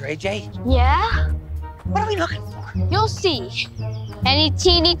 Park Ranger AJ. Yeah? What are we looking for? You'll see. Any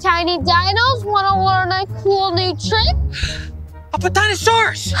teeny tiny dinos want to learn a cool new trick? Up with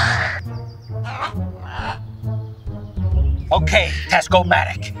dinosaurs! Okay,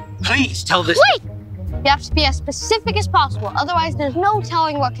 Task-O-Matic, please tell this. Wait! You have to be as specific as possible, otherwise there's no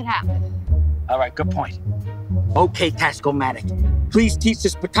telling what could happen. All right, good point. Okay, Task-O-Matic, please teach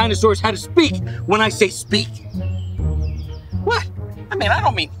this Dinosaurs how to speak when I say speak. What? I mean, I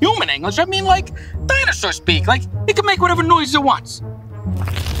don't mean human English, I mean like dinosaur speak, like it can make whatever noise it wants.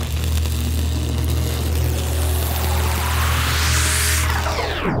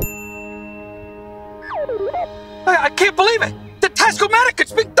 I can't believe it! The Task-O-Matic could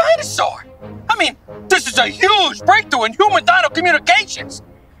speak dinosaur! I mean, this is a huge breakthrough in human-dino communications!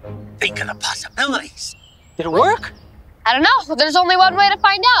 Think of the possibilities. Did it work? I don't know. There's only one way to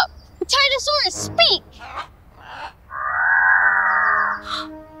find out. The Dinosaurs speak!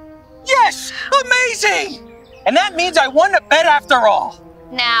 Yes! Amazing! And that means I won the bet after all.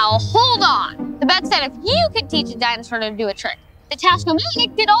 Now, hold on. The bet said if you could teach a dinosaur to do a trick, the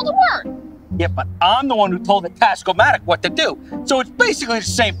Task-O-Matic did all the work. Yeah, but I'm the one who told the Task-O-Matic what to do, so it's basically the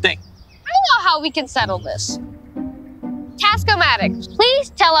same thing. I know how we can settle this. Task-O-Matic, please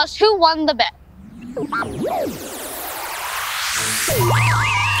tell us who won the bet. Oh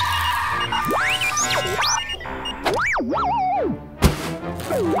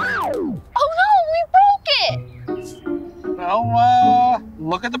no, we broke it! Well,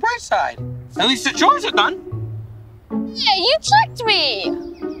 look at the bright side. At least the chores are done. Yeah, you tricked me!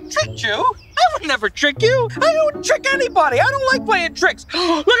 Tricked you? I would never trick you. I don't trick anybody. I don't like playing tricks.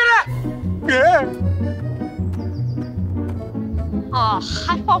 Look at that! Yeah. Oh,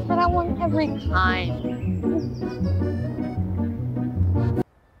 I fall for that one every time.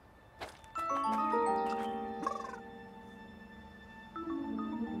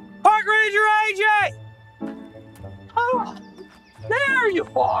 Park Ranger AJ! Oh, there you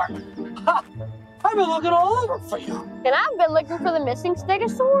are. I've been looking all over for you. And I've been looking for the missing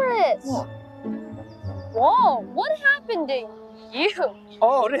Stegosaurus. Whoa, what happened to you?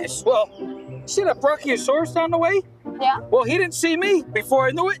 Oh, this. Well, see that Brachiosaurus down the way? Yeah. Well, he didn't see me. Before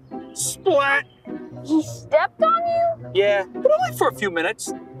I knew it, splat. He stepped on you? Yeah, but only for a few minutes.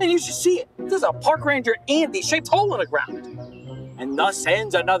 And you should see it. There's a Park Ranger Andy-shaped hole in the ground. And thus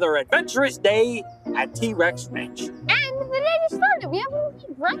ends another adventurous day at T-Rex Ranch. And the day just started. We haven't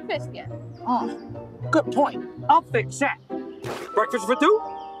eaten breakfast yet. Oh, good point. I'll fix that. Breakfast for two?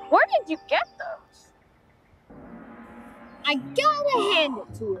 Where did you get those? I gotta hand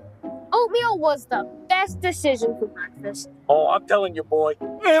it to you. Oatmeal was the best decision for breakfast. Oh, I'm telling you, boy,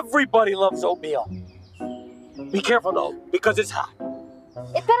 everybody loves oatmeal. Be careful, though, because it's hot.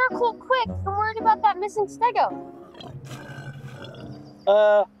 It better cool quick. I'm worried about that missing stego.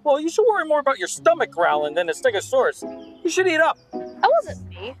 Well, you should worry more about your stomach growling than the Stegosaurus. You should eat up. That wasn't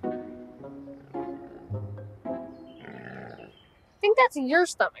me. I think that's your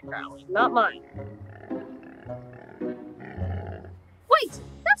stomach growling, not mine. Wait,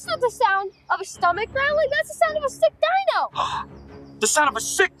 that's not the sound of a stomach growling. That's the sound of a sick dino. The sound of a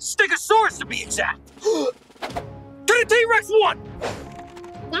sick Stegosaurus, to be exact. Get a T-Rex one!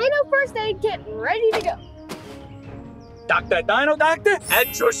 Dino first aid kit ready to go. Dr. Dino Doctor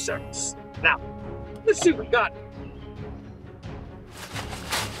at your service. Now, let's see what we got.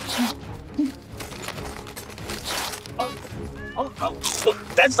 Oh,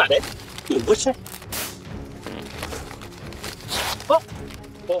 that's not it. What's that?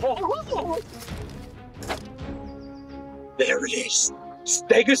 Oh. There it is.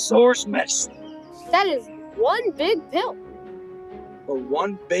 Stegosaurus medicine. That is one big pill. For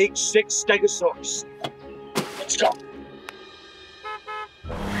one big sick Stegosaurus. Let's go.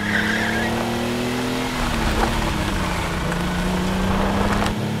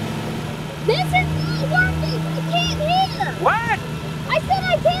 This is not working! I can't hear! What? I said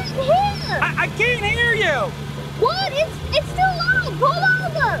I can't hear! I can't hear you! What? It's too loud! Pull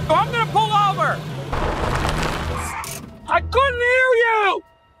over! Oh, I'm gonna pull over! I couldn't hear you!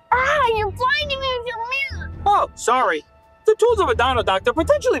 Ah, you're blinding me with your mirror! Oh, sorry. The tools of a Dino Doctor are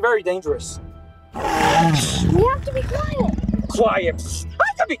potentially very dangerous. We have to be quiet. Quiet?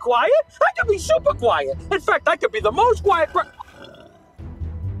 I could be quiet! I could be super quiet! In fact, I could be the most quiet The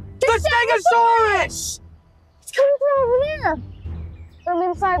Stegosaurus! It's coming from over there. From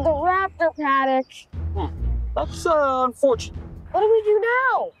inside the raptor paddock. That's unfortunate. What do we do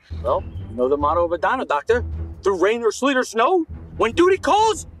now? Well, you know the motto of a Dino Doctor. Through rain or sleet or snow, when duty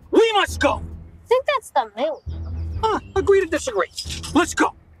calls, we must go. I think that's the middle. Agree to disagree. Let's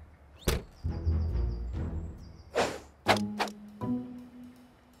go.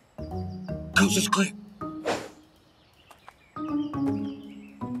 Coast is clear.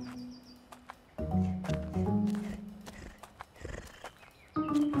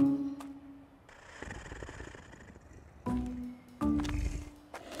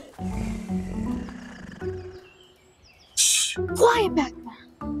 Quiet back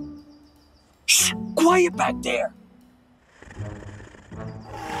there. Shh, quiet back there.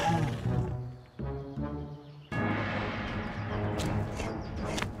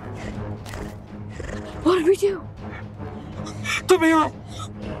 What do we do? Let me on.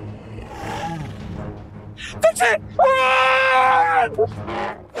 That's it. Run!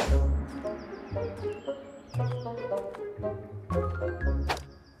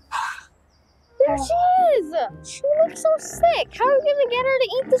 There she is! She looks so sick. How are we gonna get her to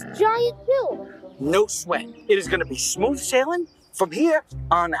eat this giant pill? No sweat. It is gonna be smooth sailing from here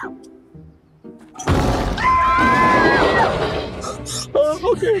on out.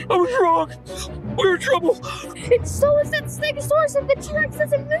 Okay, I was wrong. We're in trouble. And so is that Stegosaurus if the T-Rex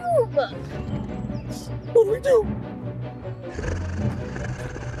doesn't move. What do we do?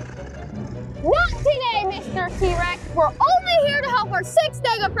 Not today, Mr. T-Rex. We're only here to help our sick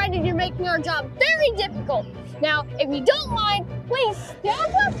stego friend and you're making our job very difficult. Now, if you don't mind, please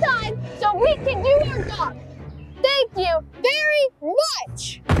stand aside so we can do our job. Thank you very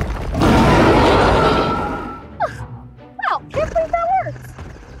much. Wow, can't believe that works.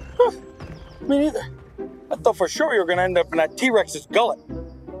 Me neither. I thought for sure you were gonna end up in that T-Rex's gullet.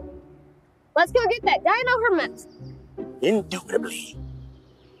 Let's go get that dino her medicine. Indubitably.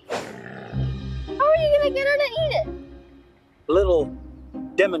 How are you gonna get her to eat it? Little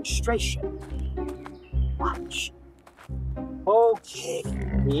demonstration. Watch. Okay.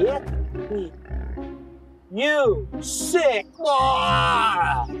 Yep. You sick.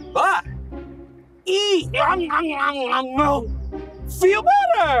 But eat. Feel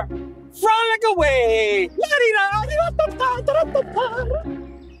better. Frolic away.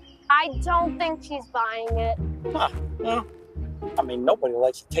 I don't think she's buying it. Huh. Well, I mean, nobody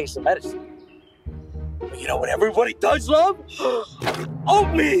likes the taste of medicine. But you know what everybody does love?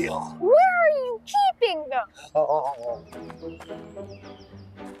 Oatmeal! Where are you keeping them? Oh.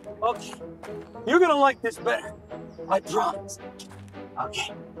 Okay, you're gonna like this better. I promise.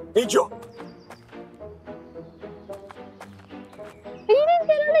 Okay, enjoy. But you didn't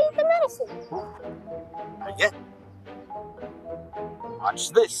get her to eat the medicine. Not yet.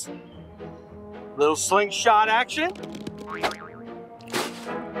 Watch this. Little slingshot action.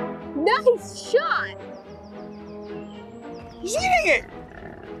 Nice shot. She's eating it.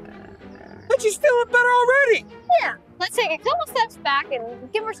 And she's feeling better already. Yeah, let's take a couple steps back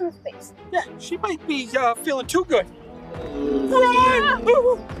and give her some space. Yeah, she might be feeling too good.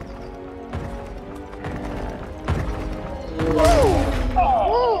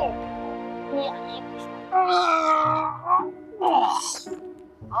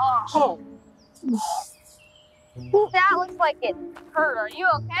 That looks like it hurt. Are you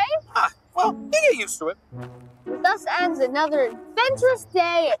okay? Well, you get used to it. Thus ends another adventurous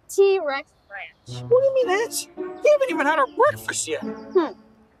day at T-Rex Ranch. What do you mean, Ed? We haven't even had our breakfast yet. I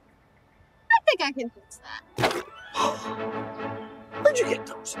think I can fix that. Where'd you get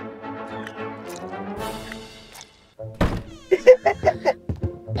those?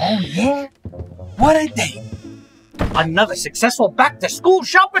 Oh, yeah? What a day. Another successful back-to-school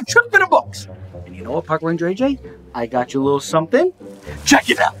shopping trip to the books. And you know what, Park Ranger AJ? I got you a little something. Check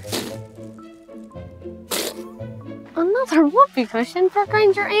it out. Another whoopee cushion for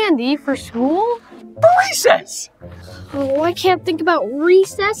Ranger Andy for school? For recess! Oh, I can't think about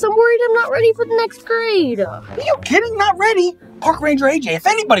recess. I'm worried I'm not ready for the next grade. Are you kidding? Not ready? Park Ranger AJ, if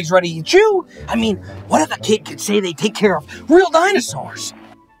anybody's ready, it's you. I mean, what other kid could say they take care of real dinosaurs?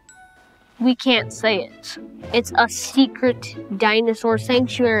 We can't say it. It's a secret dinosaur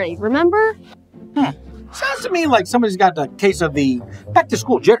sanctuary, remember? Sounds to me like somebody's got the case of the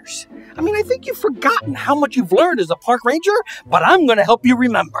back-to-school jitters. I mean, I think you've forgotten how much you've learned as a park ranger, but I'm going to help you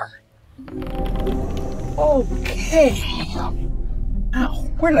remember. Okay. Now,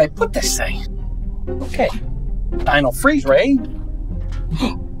 where did I put this thing? Okay. Dino freeze ray.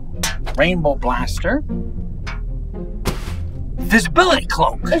 Rainbow blaster. Visibility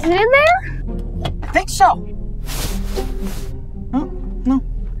cloak. Is it in there? I think so. No.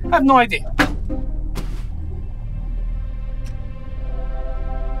 I have no idea.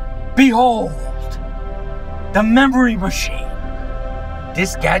 Behold, the memory machine.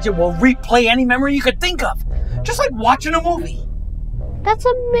 This gadget will replay any memory you could think of, just like watching a movie. That's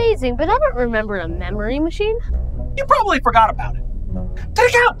amazing, but I don't remember a memory machine. You probably forgot about it. To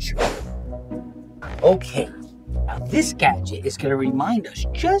the couch! Okay, now this gadget is going to remind us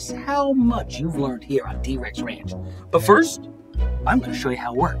just how much you've learned here on T-Rex Ranch. But first, I'm going to show you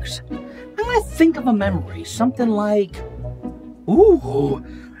how it works. I'm going to think of a memory, something like, ooh,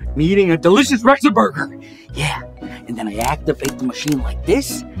 me eating a delicious Raptor burger. Yeah, and then I activate the machine like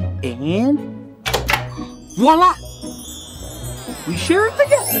this, and voila! We share it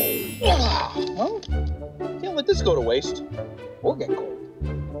together. Well, can't let this go to waste or get cold.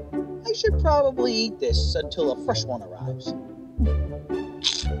 I should probably eat this until a fresh one arrives.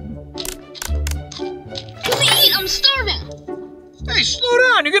 Please, I'm starving. Hey, slow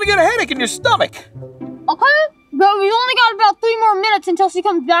down. You're going to get a headache in your stomach. Okay, but we only got about 3 more minutes until she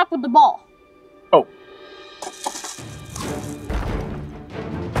comes back with the ball. Oh.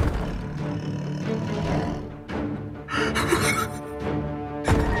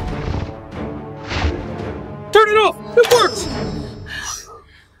 Turn it off! It works!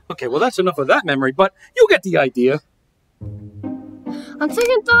 Okay, well that's enough of that memory, but you get the idea. On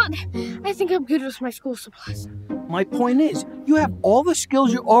second thought, I think I'm good with my school supplies. My point is, you have all the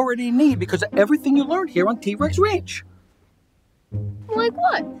skills you already need because of everything you learned here on T-Rex Ranch. Like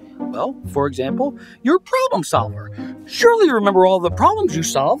what? Well, for example, you're a problem solver. Surely you remember all the problems you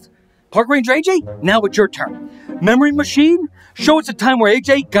solved. Park Ranger AJ, now it's your turn. Memory machine, show us a time where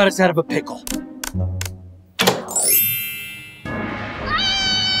AJ got us out of a pickle.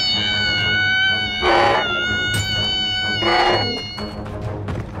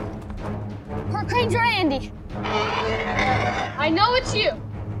 Park Ranger Andy. I know it's you.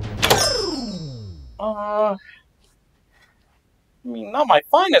 I mean, not my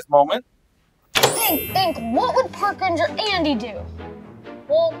finest moment. Think, what would Park Ranger Andy do?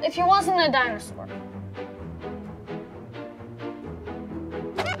 Well, if he wasn't a dinosaur.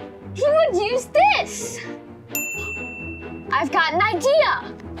 He would use this. I've got an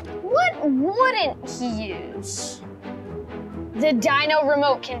idea. What wouldn't he use? The Dino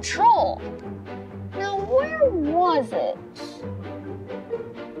remote control. Now, where was it?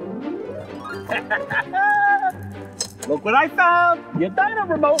 Look what I found! Your dino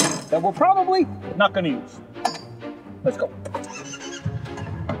remote that we're probably not gonna use. Let's go.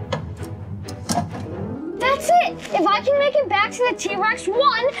 That's it! If I can make it back to the T-Rex 1,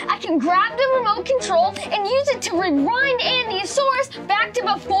 I can grab the remote control and use it to rewind Andysaurus back to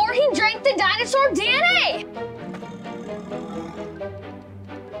before he drank the dinosaur DNA!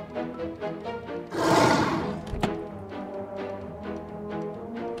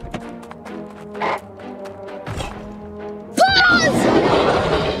 Pause!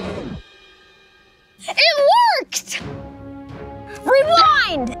 It worked!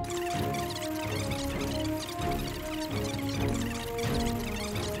 Rewind!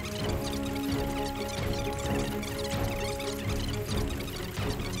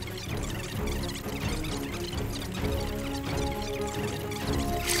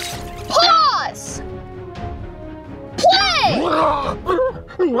 Pause! Play!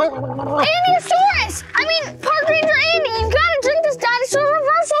 Andysaurus! I mean, Park Ranger Andy, you've got to drink this dinosaur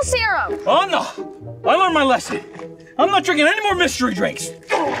reversal serum! Oh no! I learned my lesson. I'm not drinking any more mystery drinks.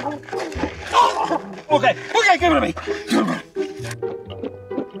 Okay, give it to me.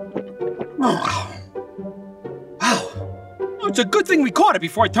 Wow. Well, it's a good thing we caught it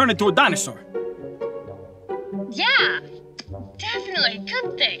before it turned into a dinosaur. Yeah, definitely a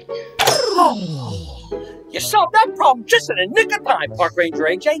good thing. You solved that problem just in the nick of time, Park Ranger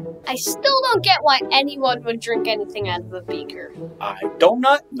AJ. I still don't get why anyone would drink anything out of a beaker. I do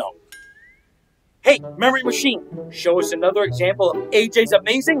not know. Hey, Memory Machine, show us another example of AJ's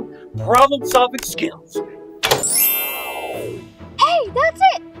amazing problem-solving skills. Hey, that's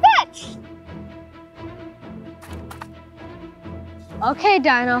it! Fetch! Okay,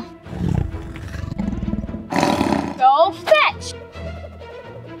 Dino. Go fetch!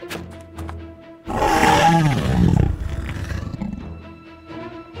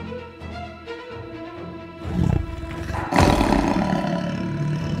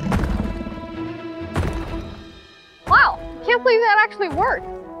 Wow, I can't believe that actually worked.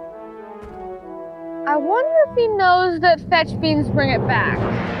 I wonder if he knows that fetch means bring it back.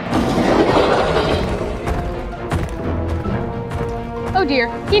 Oh dear,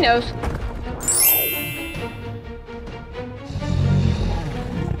 he knows.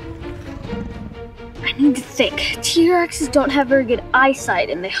 I need to think. T-Rexes don't have very good eyesight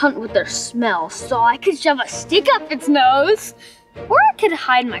and they hunt with their smell, so I could shove a stick up its nose. Or I could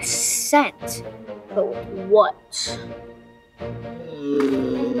hide my scent. But with what?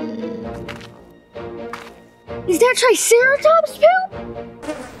 Is that Triceratops poop?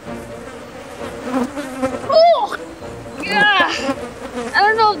 Oh! Yeah. I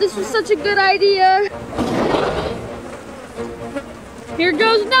don't know if this was such a good idea. Here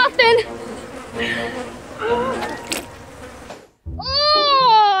goes nothing.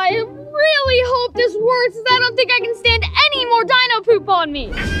 Oh, I really hope this works, because I don't think I can stand any more dino poop on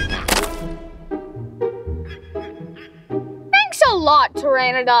me. Thanks a lot,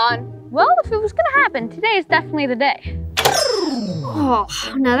 Pteranodon. Well, if it was gonna happen, today is definitely the day. Oh,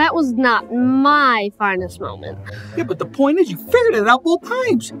 now that was not my finest moment. Yeah, but the point is you figured it out both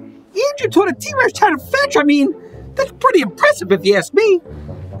times. And you taught a T-Rex how to fetch. I mean, that's pretty impressive if you ask me.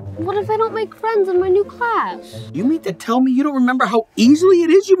 What if I don't make friends in my new class? You mean to tell me you don't remember how easily it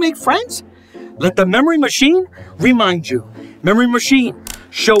is you make friends? Let the Memory Machine remind you. Memory Machine,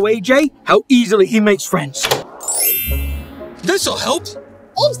 show AJ how easily he makes friends. This'll help.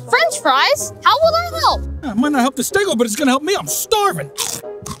 Old French fries? How will that help? It might not help the STEGO, but it's gonna help me. I'm starving.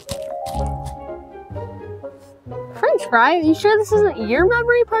 French fry? Are you sure this isn't your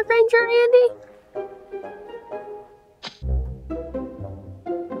memory, Park Ranger Andy?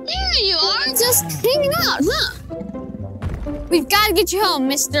 There you are, just hanging out, huh? We've got to get you home,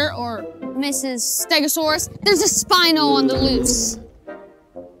 Mr. or Mrs. Stegosaurus. There's a Spino on the loose.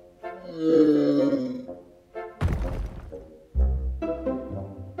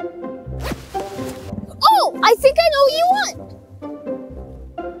 Oh, I think I know what you want.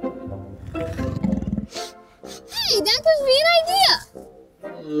 Hey, that gives me an idea.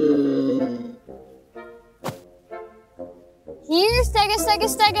 Here, Stego, Stego,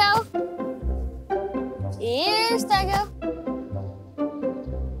 Stego. Here, Stego.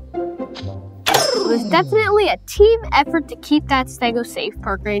 It was definitely a team effort to keep that Stego safe,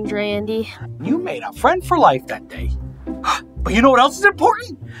 Park Ranger Andy. You made a friend for life that day. But you know what else is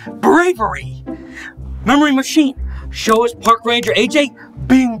important? Bravery. Memory Machine, show us Park Ranger AJ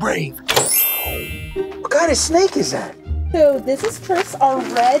being brave. What kind of snake is that? So this is Chris, our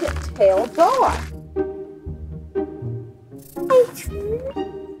red-tailed boa.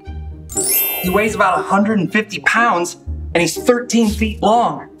 He weighs about 150 pounds, and he's 13 feet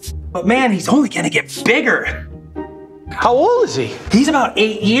long. But man, he's only gonna get bigger. How old is he? He's about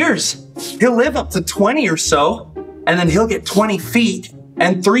 8 years. He'll live up to 20 or so, and then he'll get 20 feet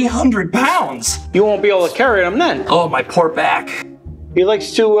and 300 pounds. You won't be able to carry him then. Oh, my poor back. He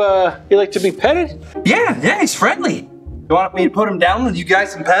likes to be petted? Yeah, he's friendly. You want me to put him down and you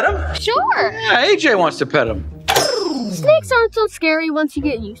guys can pet him? Sure. Yeah, AJ wants to pet him. Snakes aren't so scary once you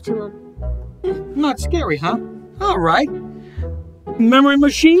get used to them. Not scary, huh? All right. Memory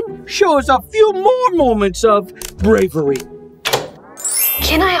machine, show us a few more moments of bravery.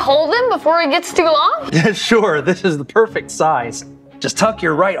 Can I hold him before he gets too long? Yeah, sure. This is the perfect size. Just tuck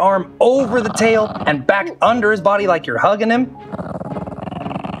your right arm over the tail and back under his body like you're hugging him.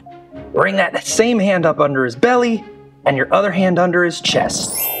 Bring that same hand up under his belly and your other hand under his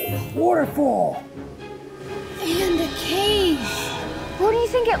chest. Waterfall. And a cave. Where do you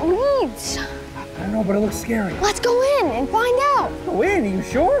think it leads? I don't know, but it looks scary. Let's go in and find out. Go in, are you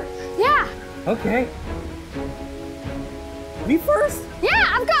sure? Yeah. Okay. Me first? Yeah,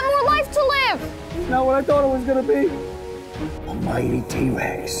 I've got more life to live. It's not what I thought it was gonna be. A mighty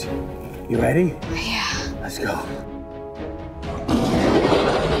T-Rex. You ready? Yeah. Let's go.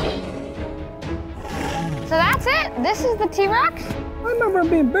 So that's it? This is the T-Rex? I remember him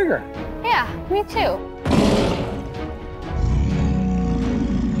being bigger. Yeah, me too.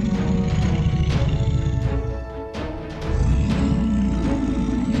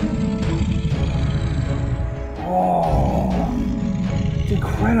 Oh, it's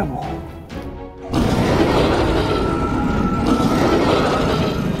incredible.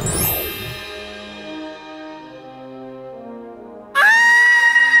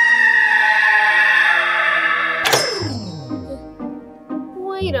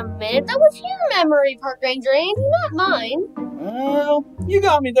 Wait a minute, that was your memory, Park Ranger Andy, not mine. Well, you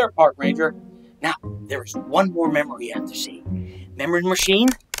got me there, Park Ranger. Now, there is one more memory you have to see. Memory machine,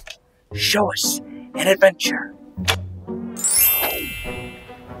 show us an adventure.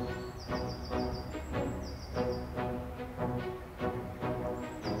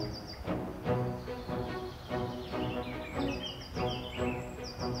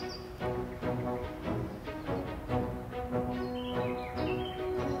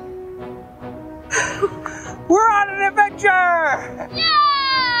 We're on an adventure!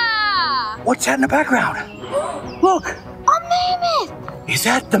 Yeah! What's that in the background? Look! A mammoth! Is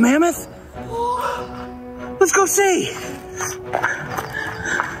that the mammoth? Let's go see!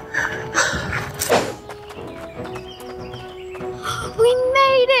 We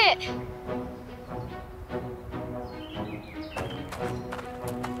made it!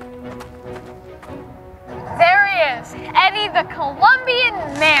 There he is, Eddie the Colombian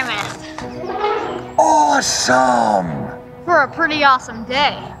mammoth. Awesome! For a pretty awesome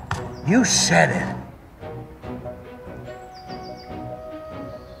day. You said it.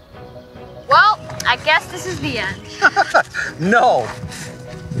 Well, I guess this is the end. No,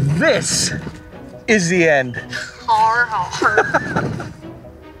 this is the end. Har har.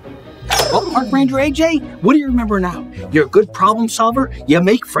 Well, Park Ranger AJ, what do you remember now? You're a good problem solver, you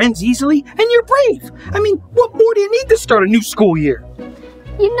make friends easily, and you're brave. I mean, what more do you need to start a new school year?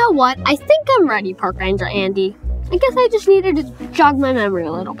 You know what? I think I'm ready, Park Ranger Andy. I guess I just needed to jog my memory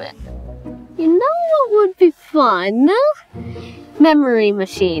a little bit. You know what would be fun? Memory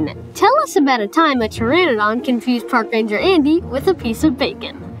machine. Tell us about a time a Pteranodon confused Park Ranger Andy with a piece of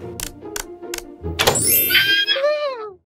bacon.